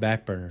needs on the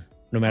back burner,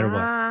 no matter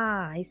what.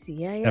 I see.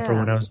 Yeah. Except for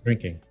when I was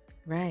drinking.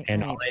 Right.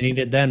 And all I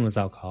needed then was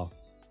alcohol.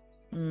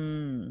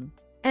 And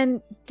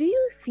do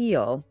you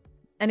feel,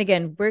 and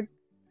again,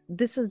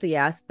 this is the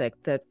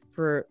aspect that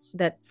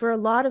for a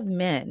lot of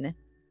men,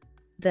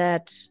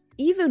 that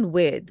even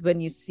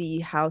when you see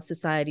how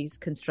society's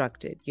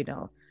constructed,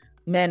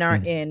 men are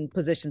in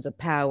positions of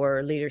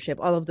power, leadership,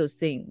 all of those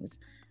things,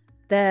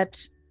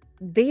 that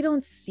they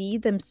don't see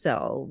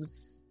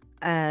themselves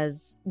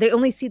they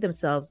only see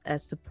themselves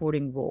as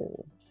supporting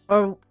role.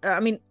 Or, I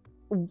mean,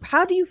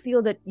 how do you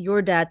feel that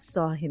your dad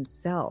saw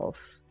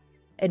himself,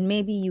 and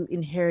maybe you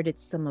inherited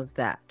some of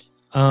that?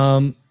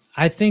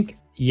 I think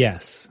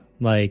yes.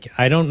 Like,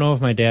 I don't know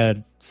if my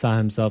dad saw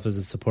himself as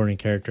a supporting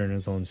character in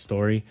his own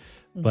story,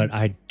 but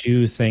I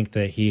do think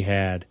that he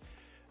had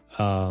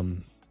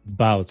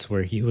bouts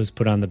where he was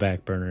put on the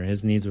back burner.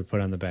 His needs were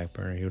put on the back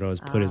burner. He would always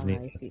put his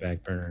needs on the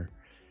back burner.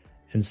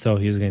 And so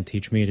he was going to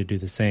teach me to do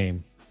the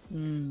same.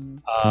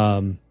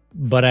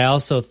 But I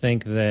also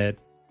think that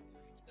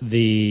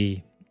the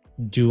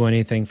do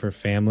anything for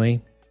family,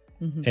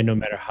 and no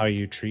matter how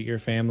you treat your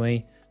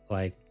family,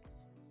 like,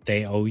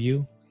 they owe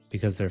you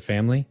because they're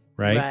family,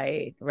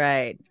 right?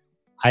 Right.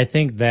 I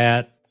think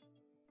that's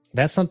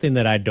something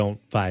that I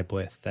don't vibe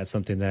with. That's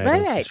something that I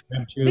don't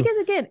subscribe to. Because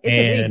again,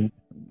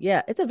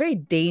 it's a very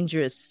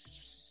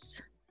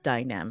dangerous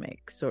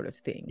dynamic sort of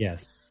thing.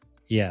 Yes.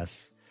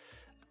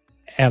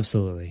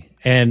 Absolutely.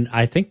 And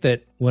I think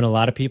that when a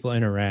lot of people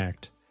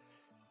interact,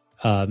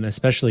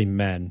 especially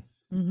men,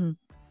 a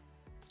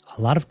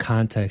lot of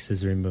context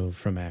is removed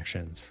from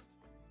actions.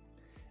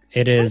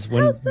 It is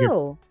How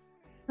so?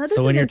 Now, this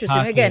is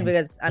interesting again,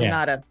 because I'm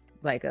not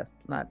like a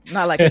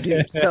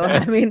dude. So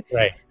I mean,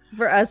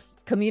 for us,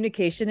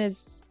 communication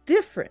is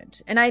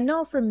different, and I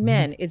know for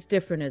men it's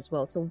different as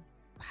well. So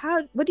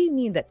what do you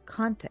mean that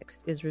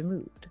context is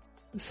removed?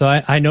 So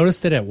I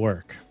noticed it at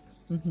work.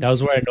 That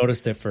was where I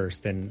noticed it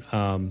first.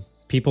 And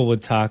people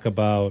would talk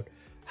about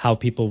how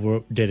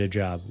people did a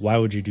job. Why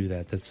would you do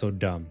that? That's so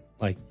dumb.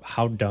 Like,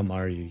 how dumb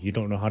are you? You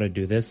don't know how to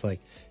do this?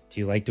 Like, do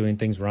you like doing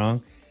things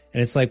wrong?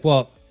 And it's like,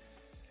 well,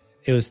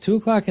 it was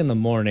 2:00 in the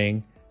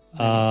morning,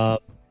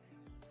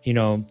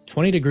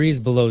 20 degrees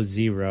below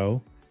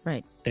zero.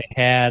 Right.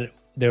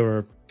 They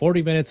were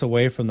 40 minutes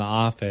away from the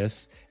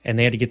office, and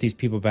they had to get these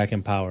people back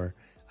in power.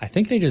 I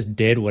think they just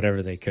did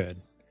whatever they could.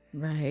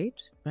 Right.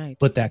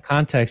 But that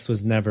context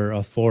was never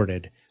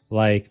afforded.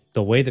 Like,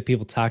 the way that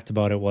people talked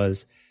about it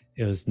was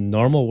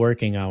normal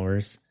working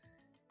hours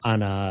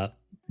on a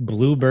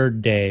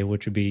bluebird day,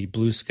 which would be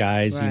blue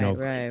skies,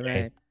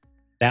 Right.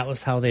 That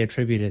was how they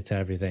attributed it to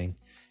everything.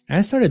 And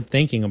I started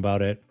thinking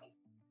about it,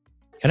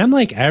 and I'm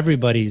like,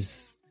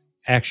 everybody's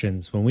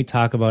actions, when we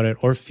talk about it,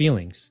 or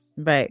feelings.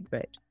 Right.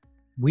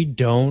 We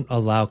don't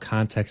allow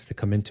context to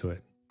come into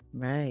it.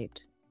 Right.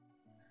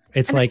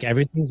 It's like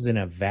everything's in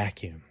a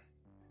vacuum.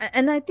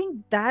 And I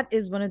think that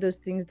is one of those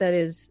things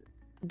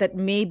that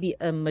may be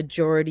a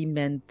majority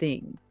men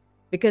thing,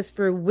 because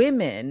for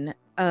women,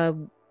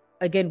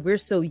 again, we're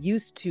so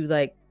used to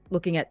like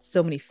looking at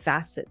so many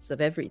facets of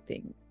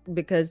everything,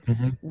 because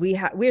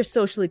we're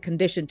socially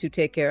conditioned to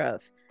take care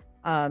of,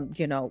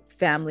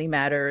 family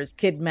matters,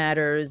 kid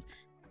matters,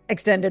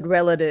 extended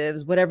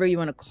relatives, whatever you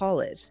want to call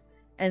it.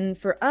 And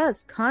for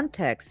us,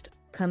 context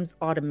comes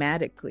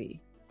automatically,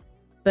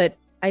 but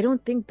I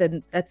don't think that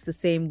that's the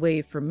same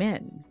way for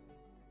men.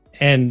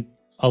 And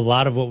a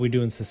lot of what we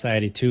do in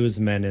society too as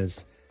men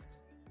is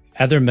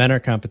other men are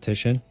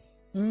competition,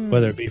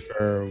 whether it be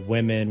for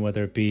women,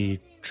 whether it be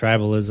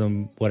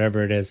tribalism,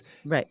 whatever it is,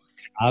 right?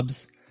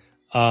 Jobs.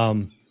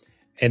 And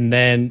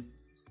then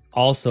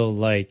also,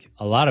 like,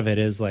 a lot of it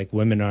is like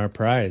women are a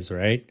prize,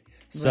 right?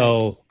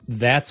 So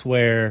that's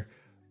where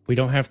we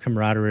don't have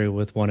camaraderie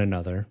with one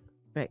another.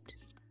 Right.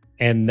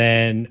 And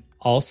then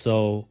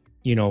also,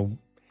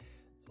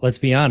 let's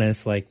be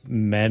honest, like,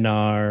 men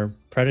are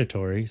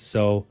predatory.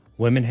 So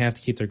women have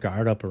to keep their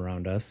guard up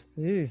around us.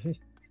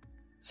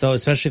 So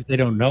especially if they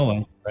don't know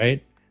us,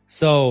 right?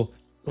 So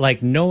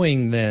like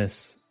knowing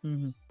this,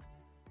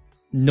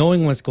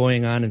 knowing what's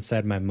going on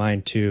inside my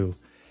mind too,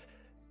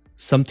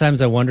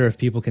 sometimes I wonder if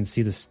people can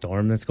see the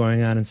storm that's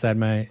going on inside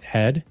my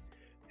head.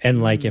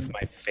 And like if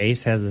my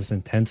face has this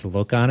intense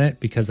look on it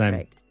because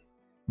I'm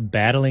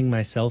battling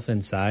myself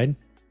inside.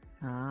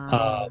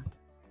 But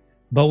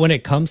when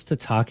it comes to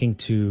talking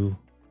to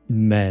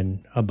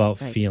men about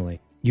feeling,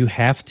 you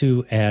have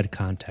to add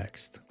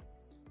context.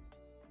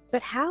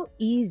 But how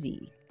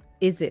easy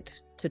is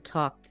it to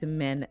talk to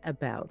men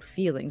about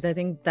feelings? I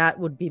think that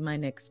would be my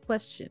next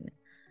question.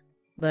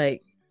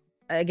 Like,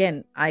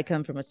 again, I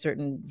come from a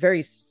certain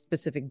very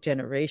specific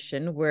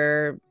generation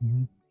where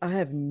I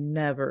have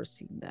never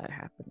seen that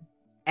happen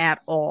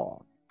at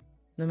all,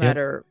 no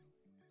matter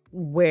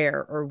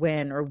where or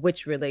when or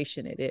which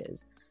relation it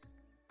is.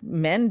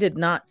 Men did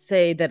not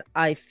say that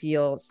I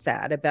feel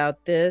sad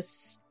about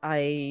this,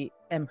 I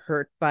am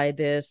hurt by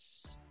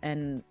this,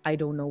 and I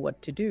don't know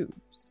what to do.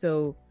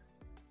 So,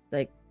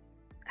 like,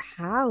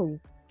 how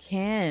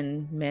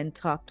can men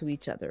talk to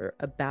each other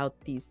about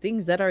these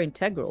things that are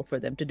integral for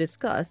them to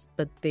discuss,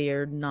 but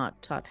they're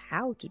not taught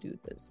how to do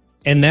this?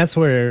 And that's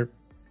where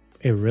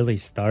it really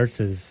starts,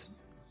 is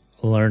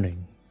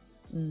learning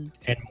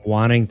and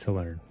wanting to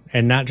learn,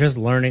 and not just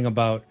learning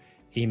about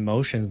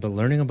emotions, but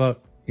learning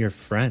about your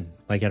friend,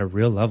 like at a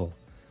real level,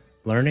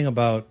 learning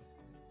about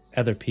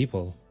other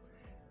people.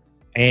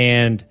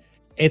 And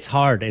it's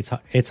hard.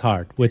 It's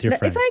hard with your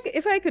friends.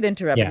 If I could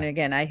interrupt, and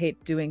again, I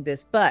hate doing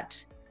this,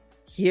 but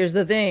here's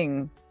the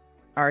thing,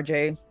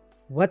 RJ,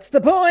 what's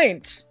the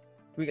point?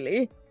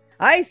 Really?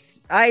 I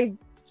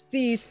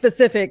see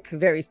specific,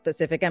 very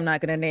specific, I'm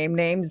not going to name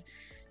names,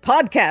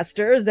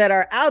 podcasters that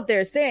are out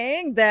there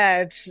saying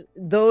that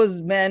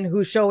those men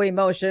who show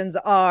emotions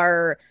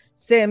are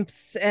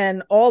simps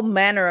and all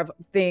manner of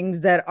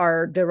things that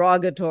are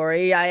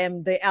derogatory. I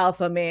am the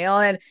alpha male,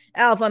 and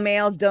alpha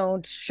males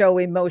don't show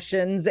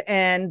emotions,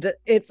 and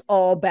it's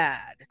all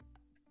bad.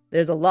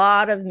 There's a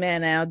lot of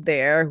men out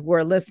there who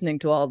are listening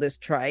to all this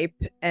tripe,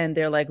 and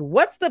they're like,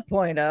 what's the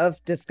point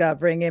of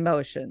discovering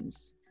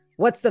emotions?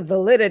 What's the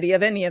validity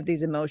of any of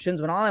these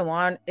emotions when all I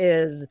want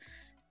is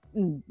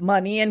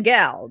money and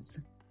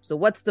gals? So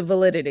what's the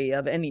validity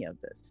of any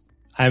of this?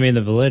 I mean,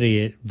 the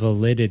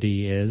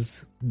validity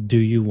is, do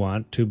you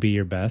want to be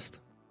your best?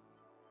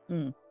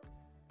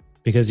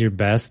 Because your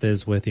best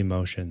is with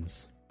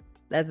emotions.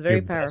 That's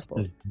very powerful.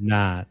 Best is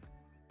not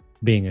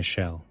being a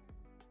shell.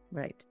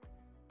 Right.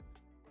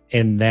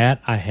 And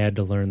that I had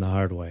to learn the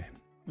hard way.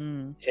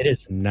 It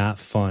is not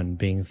fun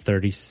being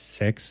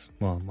 36,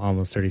 well,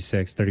 almost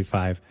 36,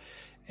 35,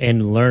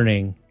 and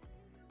learning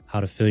how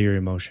to feel your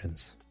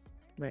emotions.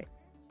 Right.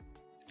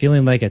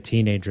 Feeling like a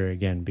teenager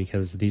again,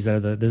 because this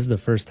is the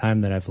first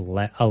time that I've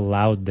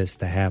allowed this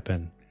to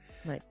happen.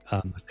 Right.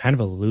 I've kind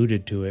of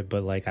alluded to it,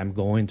 but like I'm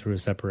going through a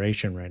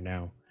separation right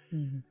now.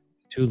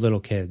 2 little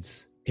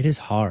kids. It is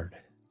hard.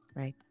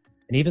 Right.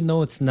 And even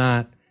though it's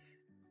not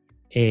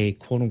a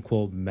quote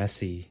unquote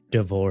messy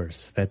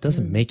divorce, that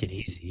doesn't make it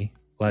easy.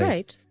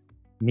 Like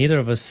neither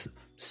of us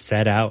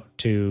set out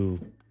to,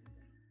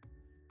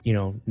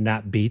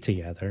 not be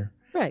together.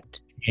 Right.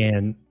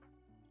 And,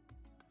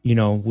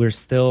 we're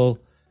still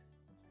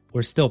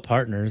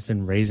partners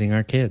in raising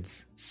our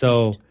kids.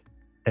 So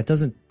that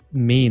doesn't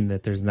mean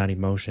that there's not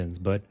emotions,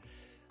 but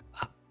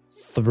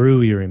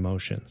through your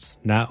emotions,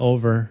 not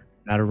over,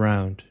 not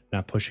around,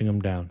 not pushing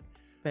them down.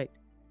 Right.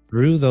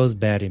 Through those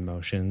bad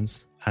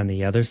emotions, on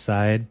the other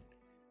side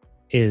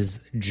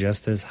is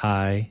just as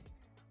high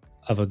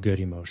of a good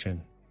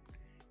emotion.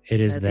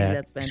 It is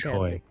that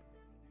joy.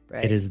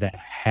 Right. It is that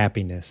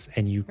happiness,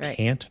 and you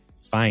can't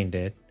find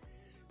it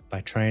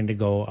by trying to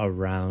go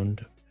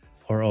around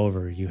or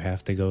over. You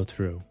have to go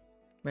through.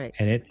 Right.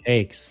 And it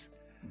takes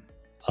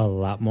a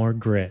lot more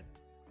grit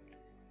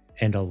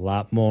and a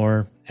lot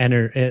more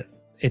energy.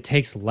 It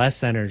takes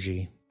less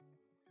energy,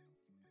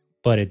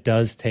 but it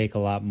does take a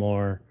lot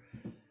more.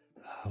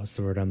 What's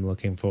the word I'm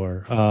looking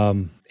for?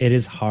 It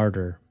is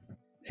harder.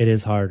 It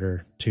is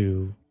harder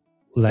to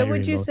let. So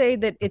would you say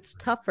that it's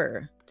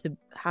tougher to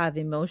have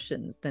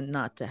emotions than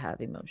not to have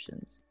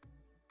emotions?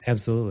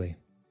 Absolutely.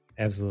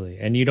 Absolutely.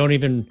 And you don't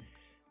even,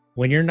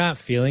 when you're not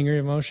feeling your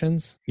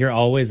emotions, you're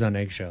always on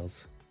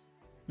eggshells.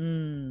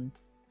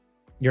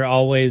 You're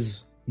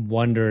always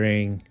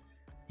wondering,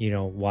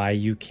 why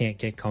you can't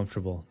get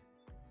comfortable.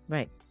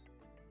 Right.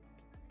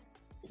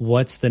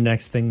 What's the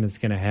next thing that's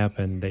going to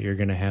happen that you're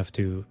going to have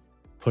to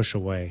push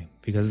away?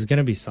 Because it's going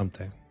to be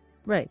something.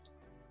 Right.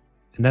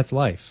 And that's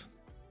life.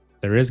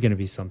 There is going to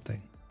be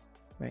something.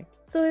 Right.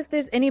 So if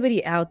there's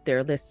anybody out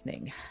there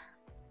listening,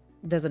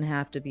 it doesn't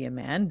have to be a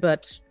man,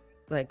 but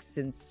like,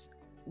 since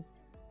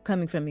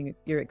coming from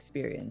your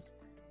experience,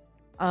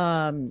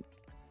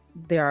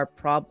 there are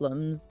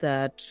problems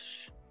that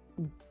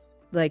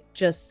like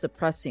just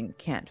suppressing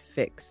can't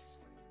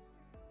fix.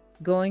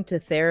 Going to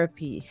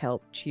therapy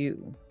helped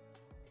you.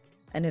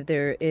 And if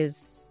there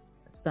is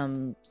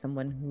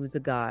someone who's a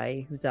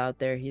guy who's out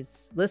there,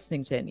 he's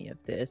listening to any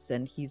of this,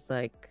 and he's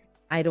like,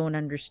 I don't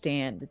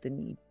understand the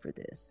need for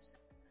this.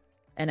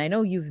 And I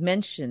know you've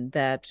mentioned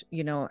that,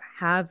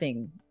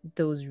 having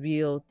those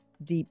real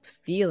deep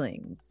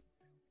feelings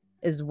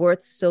is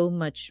worth so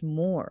much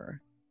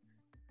more.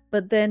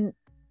 But then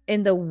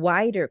in the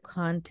wider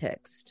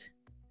context,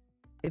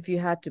 if you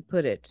had to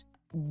put it,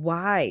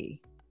 why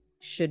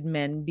should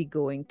men be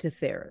going to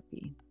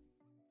therapy?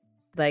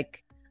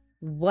 Like,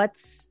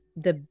 what's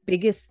the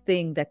biggest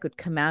thing that could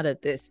come out of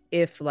this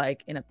if,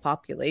 like, in a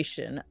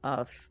population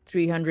of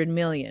 300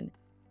 million,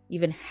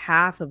 even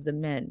half of the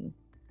men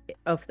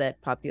of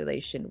that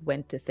population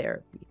went to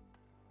therapy?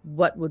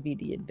 What would be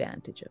the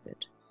advantage of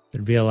it?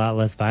 There'd be a lot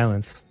less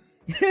violence.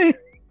 If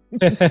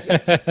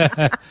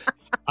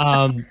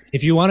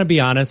you want to be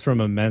honest from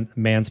a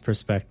man's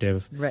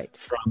perspective, right,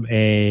 from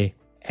a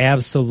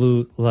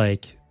absolute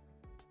like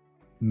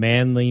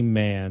manly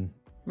man,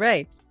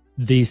 right,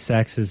 the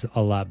sex is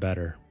a lot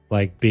better.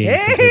 Like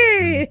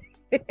being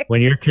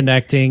when you're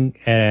connecting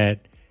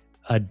at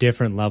a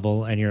different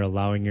level and you're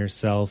allowing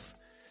yourself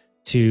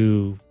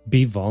to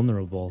be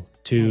vulnerable,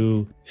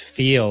 to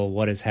feel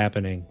what is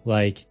happening.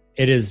 Like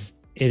it is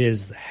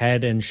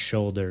head and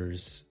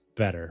shoulders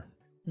better.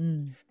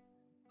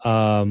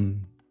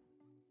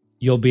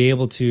 You'll be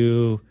able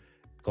to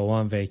go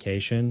on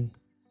vacation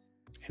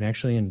and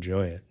actually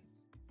enjoy it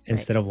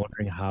instead of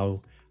wondering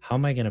how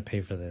am I going to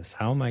pay for this?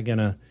 How am I going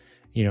to,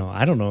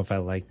 I don't know if I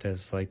like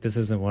this. Like, this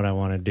isn't what I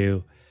want to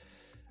do.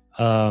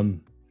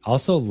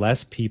 Also,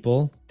 less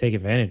people take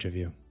advantage of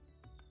you.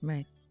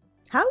 Right.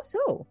 How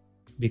so?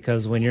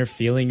 Because when you're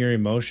feeling your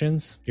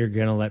emotions, you're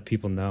going to let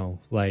people know,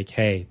 like,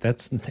 hey,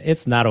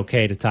 it's not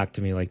okay to talk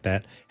to me like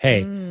that.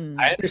 Hey,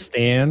 I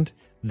understand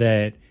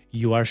that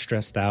you are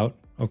stressed out.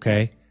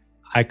 Okay.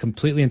 I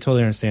completely and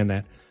totally understand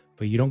that,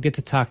 but you don't get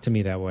to talk to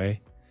me that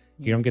way.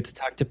 You don't get to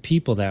talk to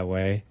people that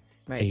way.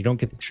 Right. And you don't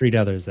get to treat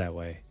others that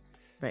way.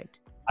 Right.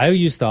 I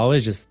used to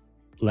always just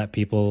let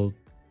people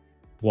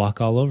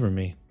walk all over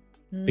me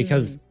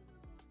because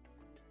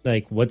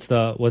like, what's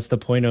the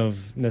point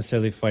of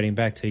necessarily fighting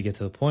back till you get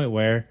to the point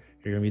where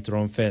you're going to be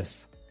throwing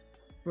fists?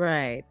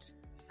 Right.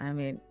 I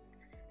mean,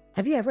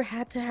 have you ever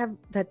had to have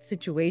that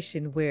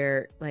situation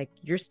where like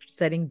you're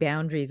setting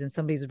boundaries and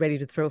somebody's ready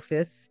to throw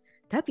fists?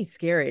 That'd be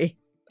scary.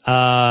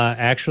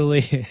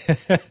 Actually,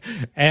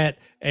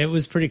 it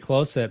was pretty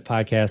close at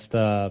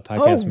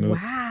podcast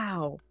Move.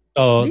 Wow.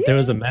 Oh, really? There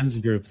was a men's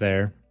group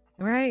there.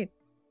 Right.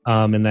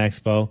 In the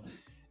expo.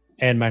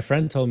 And my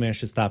friend told me I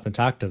should stop and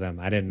talk to them.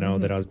 I didn't know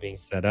that I was being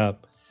set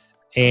up.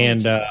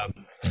 And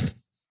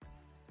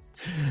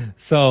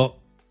so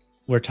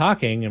we're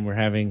talking and we're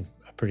having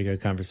a pretty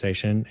good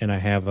conversation. And I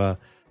have a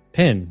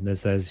pin that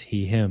says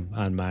he, him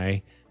on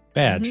my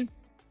badge.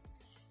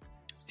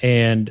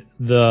 And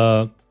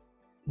the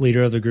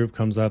leader of the group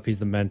comes up. He's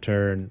the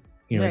mentor. And,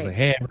 he's like,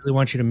 hey, I really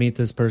want you to meet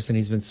this person.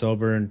 He's been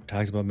sober and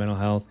talks about mental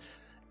health.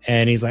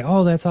 And he's like,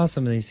 oh, that's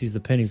awesome. And he sees the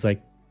pin. He's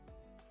like,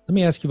 let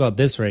me ask you about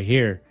this right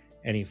here.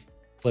 And he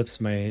flips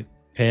my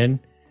pin.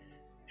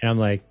 And I'm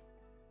like,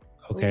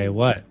 okay,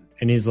 what?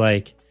 And he's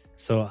like,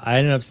 so I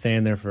ended up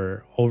staying there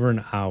for over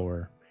an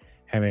hour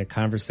having a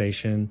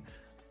conversation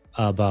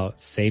about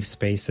safe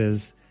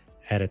spaces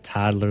at a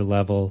toddler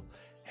level,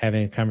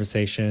 having a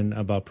conversation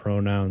about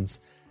pronouns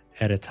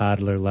at a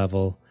toddler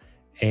level,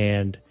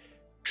 and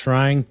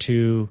trying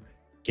to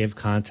give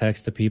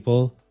context to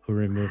people who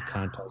remove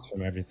context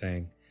from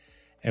everything.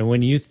 And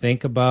when you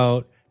think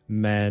about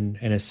men,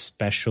 and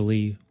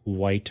especially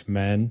white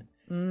men,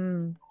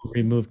 who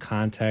remove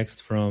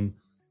context from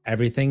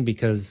everything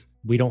because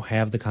we don't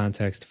have the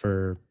context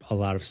for a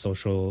lot of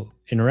social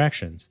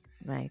interactions.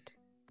 Right.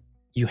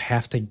 You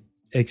have to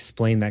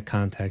explain that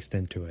context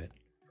into it,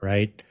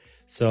 right?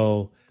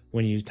 So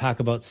when you talk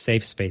about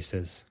safe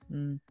spaces,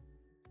 you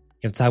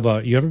have to talk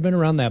about, you ever been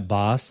around that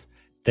boss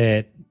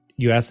that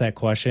you ask that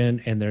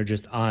question and they're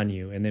just on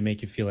you and they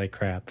make you feel like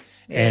crap.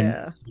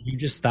 And you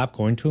just stop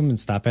going to them and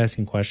stop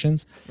asking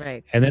questions.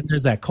 Right. And then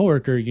there's that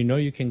coworker,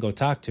 you can go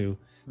talk to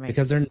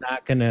because they're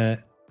not going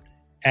to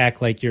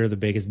act like you're the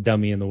biggest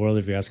dummy in the world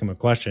if you ask them a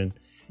question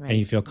and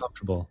you feel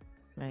comfortable.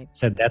 Right.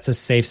 Said that's a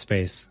safe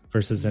space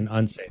versus an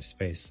unsafe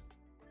space.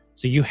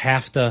 So you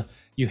have to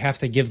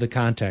give the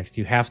context.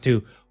 You have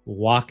to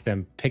walk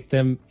them, pick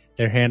them,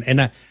 their hand. And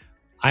I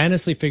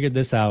honestly figured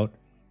this out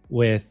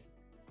with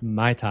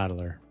my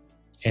toddler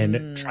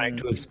and trying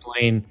to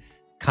explain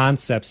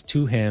concepts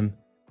to him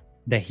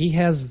that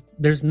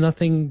there's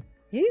nothing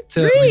he's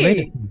to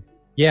relate.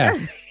 Yeah.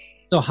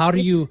 So how do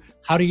you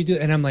do?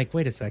 And I'm like,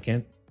 wait a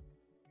second.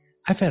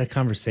 I've had a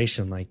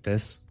conversation like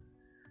this.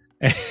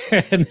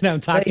 And then I'm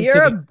talking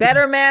you're a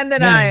better man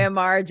than I am,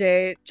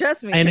 RJ.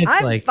 Trust me. I'm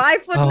like,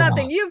 5 foot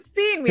nothing. You've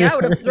seen me. I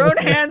would have thrown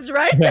hands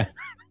right now.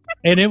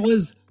 And it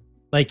was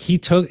like he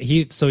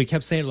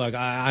kept saying, like,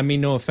 I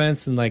mean, no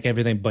offense and like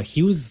everything, but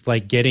he was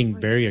like getting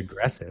very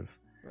aggressive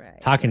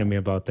talking to me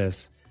about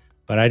this.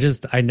 But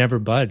I never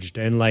budged.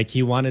 And like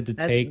he wanted to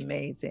take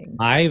amazing.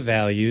 My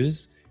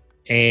values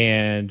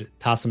and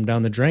toss them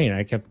down the drain.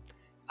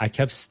 I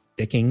kept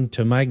sticking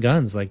to my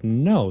guns. Like,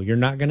 no, you're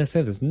not going to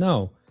say this.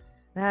 No.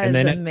 That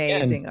is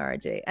amazing,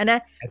 RJ. And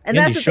that's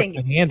the thing.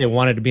 My hand and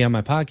wanted to be on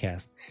my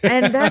podcast.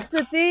 And that's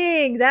the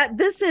thing. That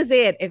this is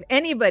it. If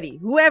anybody,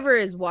 whoever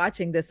is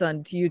watching this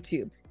on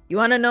YouTube, you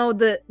want to know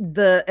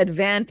the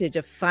advantage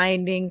of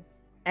finding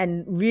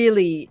and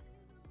really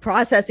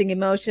processing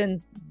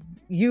emotion,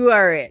 you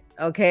are it.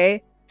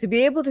 Okay. To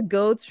be able to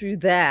go through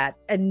that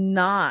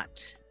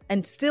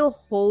and still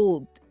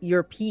hold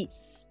your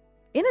peace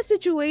in a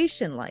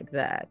situation like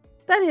that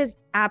is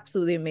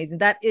absolutely amazing.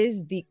 That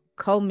is the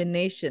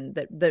culmination,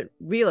 the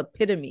real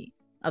epitome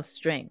of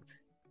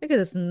strength,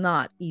 because it's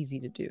not easy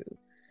to do.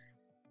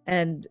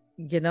 And,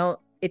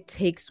 it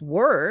takes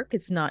work.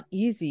 It's not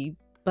easy,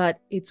 but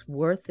it's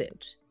worth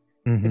it.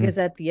 Mm-hmm. Because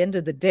at the end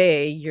of the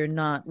day, you're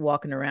not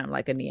walking around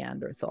like a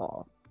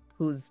Neanderthal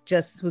whose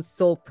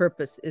sole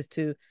purpose is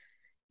to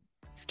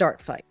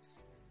start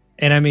fights.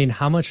 And I mean,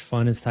 how much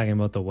fun is talking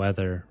about the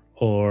weather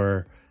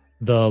or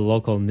the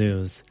local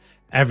news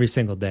every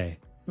single day?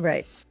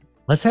 Right.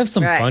 Let's have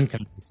some fun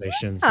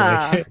conversations.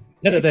 Like,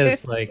 instead of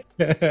this, like,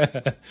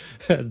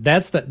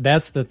 that's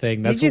the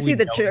thing. That's Did you see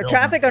the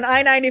traffic on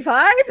I-95?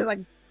 It's like,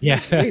 yeah.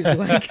 Please,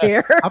 do I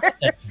care?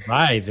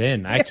 Drive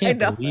in. I can't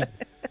believe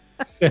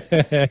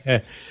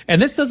it.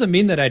 And this doesn't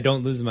mean that I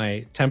don't lose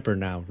my temper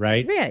now,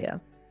 right? Yeah.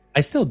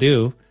 I still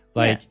do.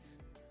 Like,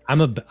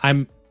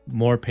 I'm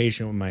more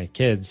patient with my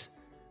kids.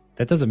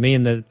 That doesn't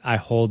mean that I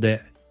hold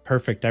it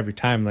perfect every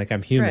time. Like,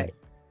 I'm human.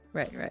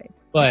 Right.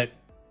 But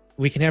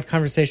we can have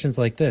conversations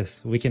like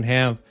this. We can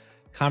have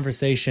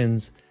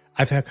conversations.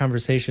 I've had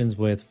conversations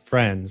with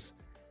friends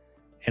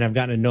and I've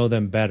gotten to know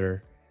them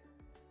better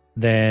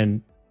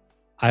than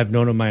I've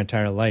known them my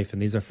entire life.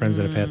 And these are friends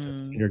that I've had since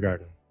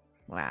kindergarten.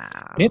 Wow.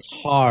 And it's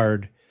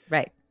hard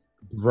to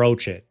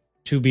broach it,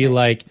 to be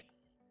like,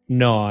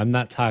 no, I'm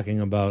not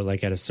talking about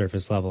like at a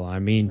surface level. I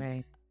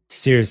mean,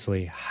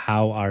 seriously,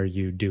 how are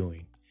you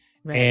doing?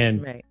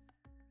 And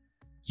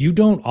you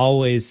don't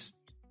always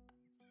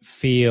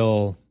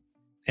feel,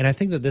 and I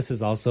think that this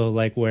is also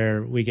like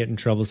where we get in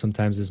trouble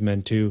sometimes as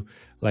men too,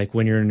 like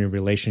when you're in a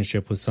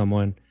relationship with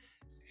someone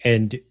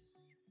and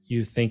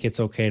you think it's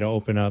okay to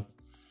open up.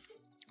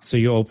 So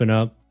you open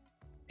up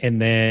and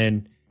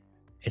then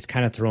it's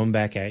kind of thrown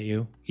back at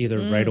you either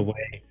right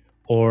away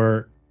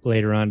or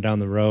later on down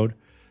the road.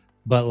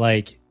 But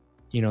like,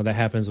 that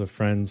happens with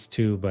friends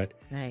too. But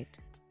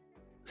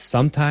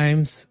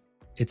sometimes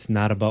it's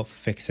not about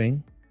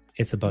fixing.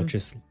 It's about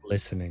just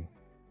listening.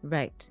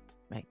 Right.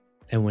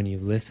 And when you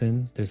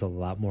listen, there's a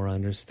lot more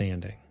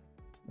understanding.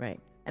 Right.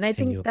 And I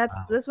think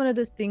that's one of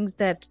those things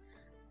that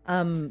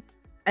and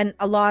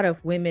a lot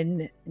of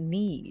women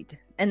need.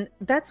 And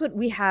that's what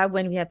we have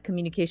when we have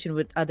communication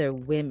with other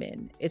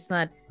women. It's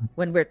not,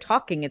 when we're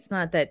talking, it's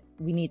not that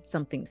we need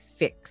something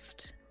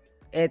fixed.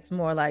 It's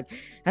more like,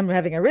 I'm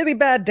having a really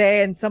bad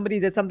day and somebody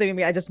did something to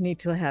me. I just need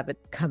to have it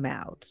come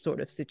out sort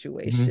of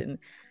situation.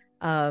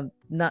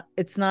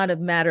 It's not a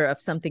matter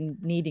of something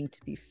needing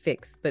to be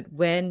fixed, but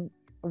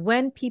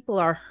when people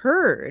are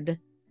heard,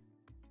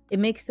 it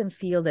makes them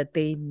feel that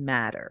they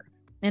matter.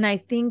 And I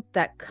think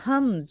that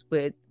comes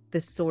with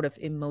this sort of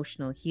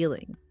emotional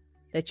healing,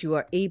 that you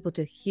are able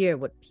to hear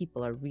what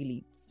people are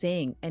really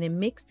saying, and it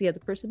makes the other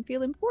person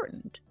feel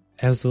important.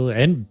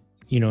 Absolutely. And,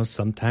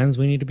 sometimes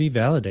we need to be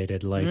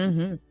validated. Like,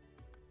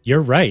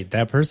 you're right.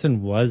 That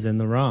person was in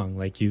the wrong.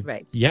 Like, you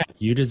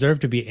deserve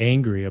to be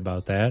angry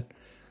about that.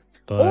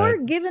 But, or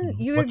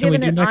you're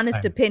given an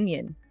honest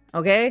opinion.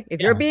 Okay. If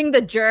you're being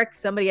the jerk,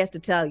 somebody has to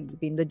tell you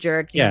being the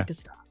jerk. You need to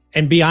stop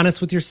and be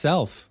honest with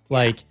yourself.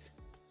 Like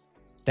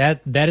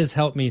that has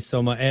helped me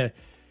so much.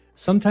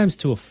 Sometimes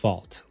to a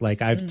fault.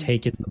 Like I've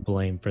taken the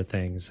blame for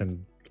things,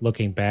 and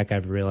looking back,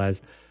 I've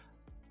realized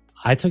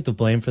I took the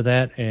blame for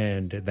that,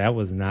 and that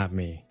was not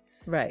me.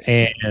 Right.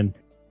 And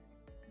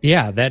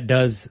that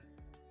does,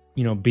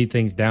 beat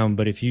things down.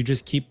 But if you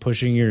just keep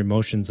pushing your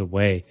emotions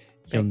away,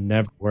 you'll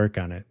never work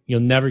on it. You'll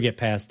never get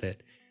past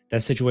it.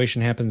 That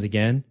situation happens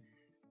again,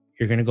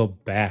 you're going to go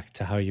back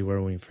to how you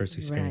were when you first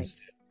experienced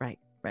it. Right.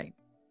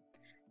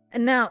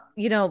 And now,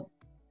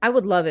 I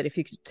would love it if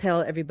you could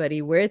tell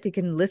everybody where they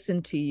can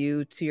listen to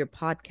your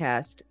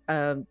podcast,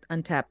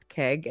 Untapped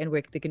Keg, and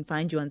where they can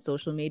find you on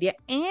social media.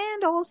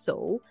 And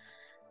also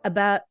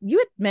you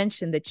had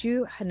mentioned that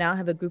you now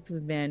have a group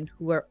of men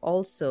who are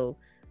also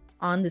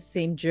on the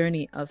same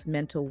journey of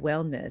mental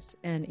wellness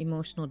and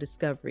emotional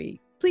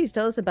discovery. Please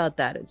tell us about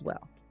that as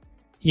well.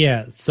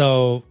 Yeah,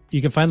 so you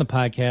can find the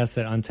podcast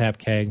at Untapped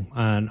Keg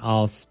on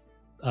all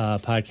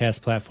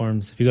podcast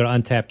platforms. If you go to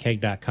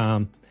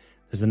untappedkeg.com,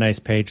 there's a nice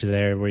page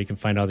there where you can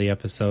find all the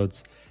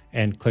episodes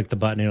and click the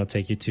button. It'll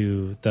take you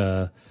to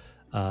the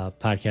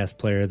podcast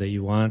player that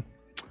you want.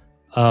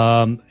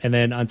 And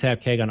then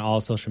Untapped Keg on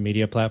all social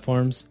media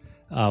platforms,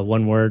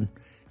 one word.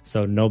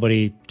 So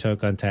nobody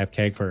took Untapped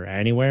Keg for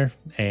anywhere.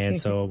 And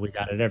so we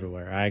got it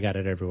everywhere. I got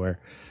it everywhere.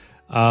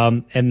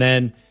 And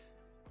then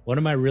one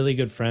of my really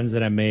good friends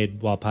that I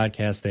made while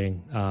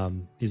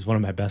podcasting, he's one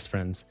of my best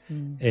friends.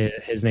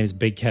 His name's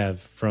Big Kev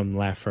from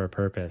Laugh for a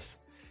Purpose.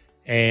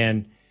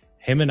 And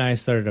him and I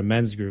started a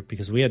men's group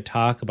because we had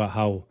talked about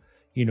how,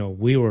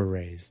 we were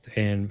raised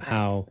and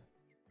how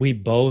we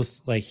both,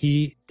 like,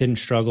 he didn't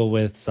struggle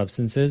with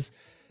substances.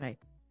 Right.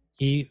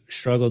 He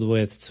struggled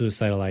with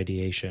suicidal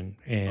ideation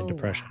and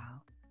depression.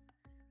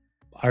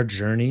 Wow. Our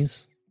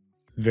journeys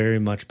very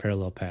much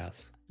parallel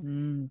paths.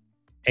 Mm.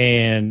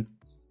 And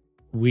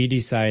we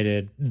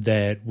decided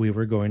that we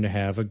were going to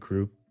have a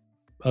group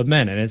of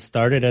men. And it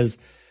started as,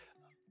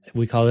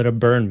 we call it a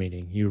burn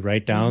meeting. You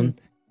write down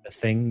the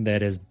thing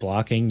that is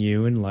blocking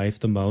you in life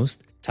the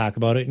most, talk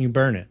about it, and you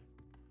burn it.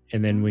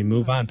 And then we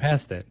move on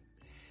past it.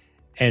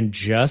 And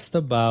just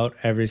about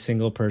every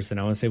single person,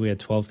 I want to say we had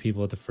 12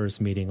 people at the first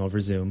meeting over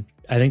Zoom.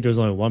 I think there was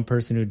only one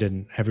person who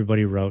didn't.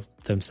 Everybody wrote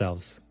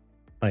themselves,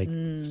 like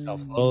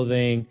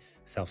self-loathing,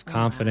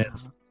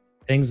 self-confidence,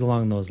 things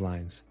along those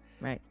lines.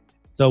 Right.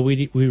 So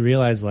we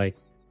realized, like,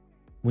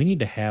 we need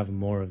to have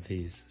more of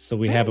these. So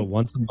we have it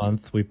once a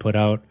month. We put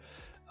out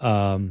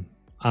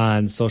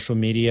on social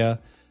media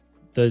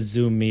the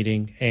Zoom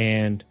meeting,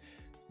 and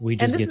we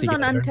just get together.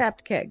 And this is on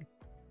Untapped Keg.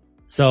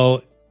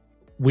 So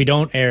we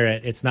don't air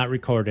it. It's not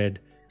recorded.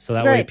 So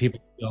that way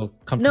people feel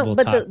comfortable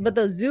talking. But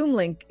the Zoom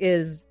link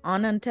is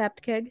on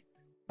Untapped Keg?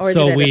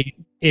 So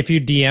if you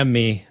DM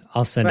me,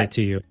 I'll send it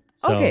to you.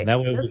 So that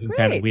way we can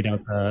kind of weed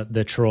out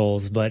the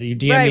trolls. But you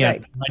DM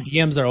me, my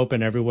DMs are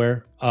open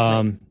everywhere.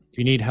 If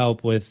you need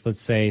help with,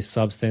 let's say,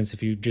 substance,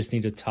 if you just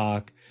need to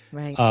talk,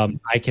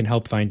 I can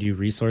help find you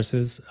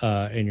resources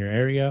in your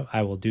area.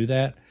 I will do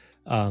that.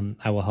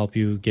 I will help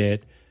you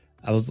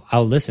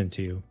I'll listen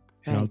to you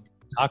and I'll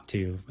talk to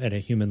you at a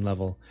human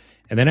level.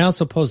 And then I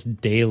also post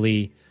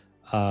daily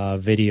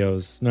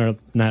videos, no,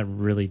 not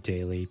really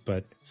daily,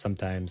 but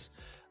sometimes,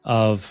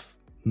 of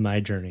my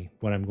journey,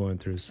 what I'm going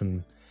through,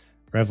 some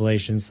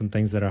revelations, some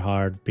things that are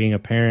hard, being a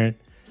parent,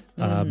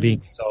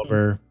 being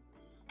sober,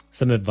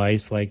 some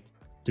advice like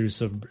through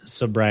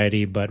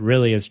sobriety, but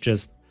really it's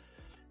just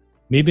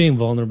me being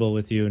vulnerable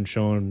with you and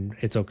showing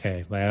it's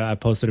okay. Like, I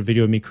posted a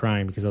video of me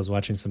crying because I was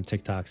watching some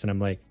TikToks, and I'm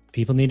like,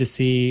 people need to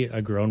see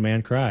a grown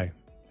man cry.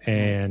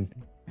 And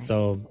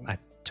so I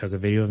took a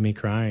video of me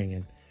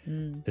crying,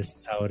 and this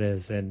is how it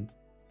is. And,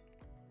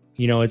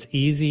 it's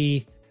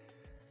easy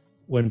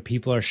when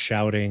people are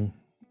shouting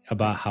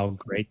about how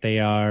great they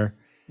are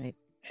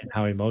and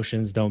how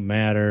emotions don't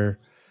matter.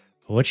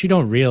 But what you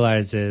don't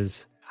realize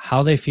is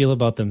how they feel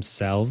about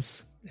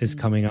themselves is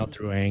coming out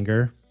through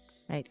anger.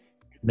 Right.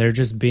 They're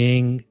just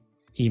being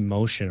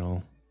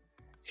emotional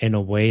in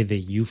a way that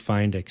you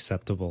find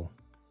acceptable.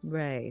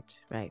 Right.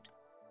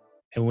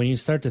 And when you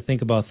start to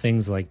think about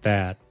things like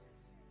that,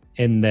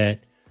 in that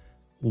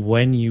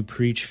when you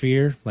preach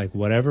fear, like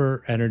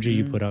whatever energy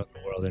you put out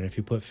in the world, and if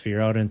you put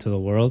fear out into the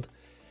world,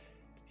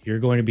 you're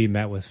going to be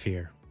met with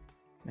fear.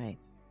 Right.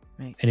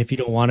 And if you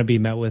don't want to be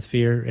met with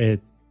fear,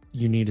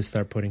 you need to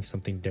start putting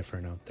something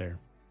different out there.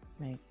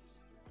 Right.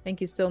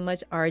 Thank you so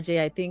much, RJ.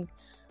 I think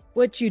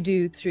what you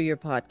do through your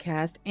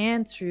podcast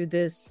and through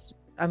this,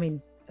 I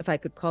mean, if I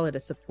could call it a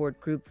support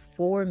group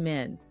for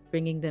men,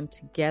 bringing them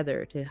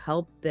together to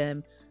help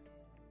them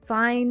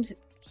find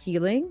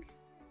healing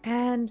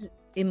and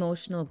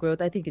emotional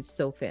growth, I think it's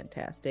so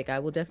fantastic. I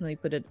will definitely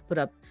put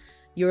up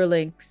your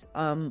links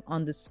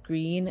on the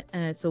screen,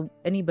 and so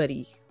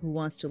anybody who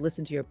wants to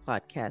listen to your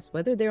podcast,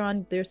 whether they're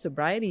on their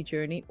sobriety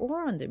journey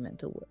or on their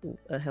mental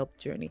health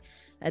journey,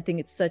 I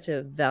think it's such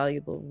a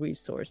valuable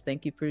resource.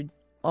 Thank you for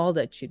all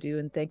that you do,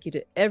 and thank you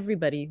to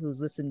everybody who's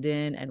listened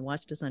in and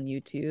watched us on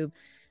YouTube.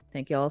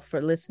 Thank you all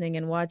for listening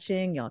and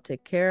watching. Y'all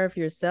take care of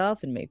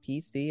yourself, and may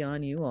peace be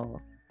on you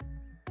all.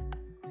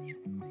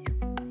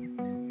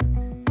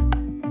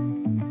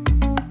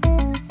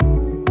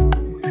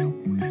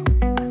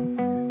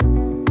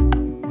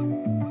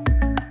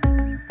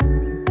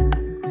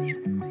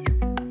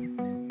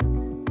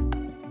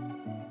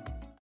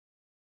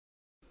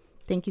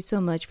 Thank you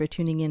so much for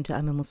tuning in to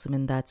I'm a Muslim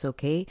and That's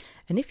Okay.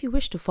 And if you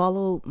wish to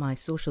follow my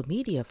social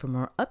media for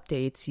more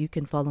updates, you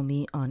can follow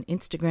me on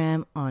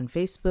Instagram, on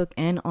Facebook,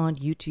 and on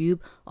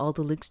YouTube. All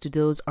the links to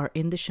those are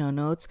in the show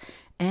notes.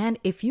 And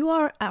if you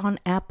are on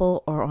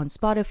Apple or on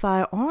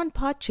Spotify or on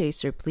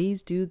Podchaser,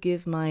 please do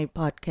give my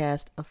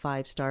podcast a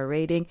 5-star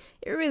rating.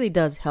 It really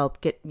does help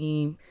get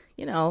me,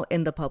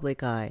 in the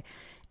public eye.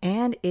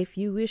 And if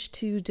you wish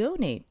to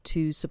donate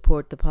to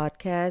support the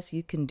podcast,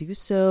 you can do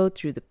so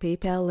through the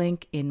PayPal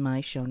link in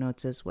my show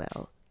notes as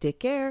well. Take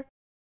care.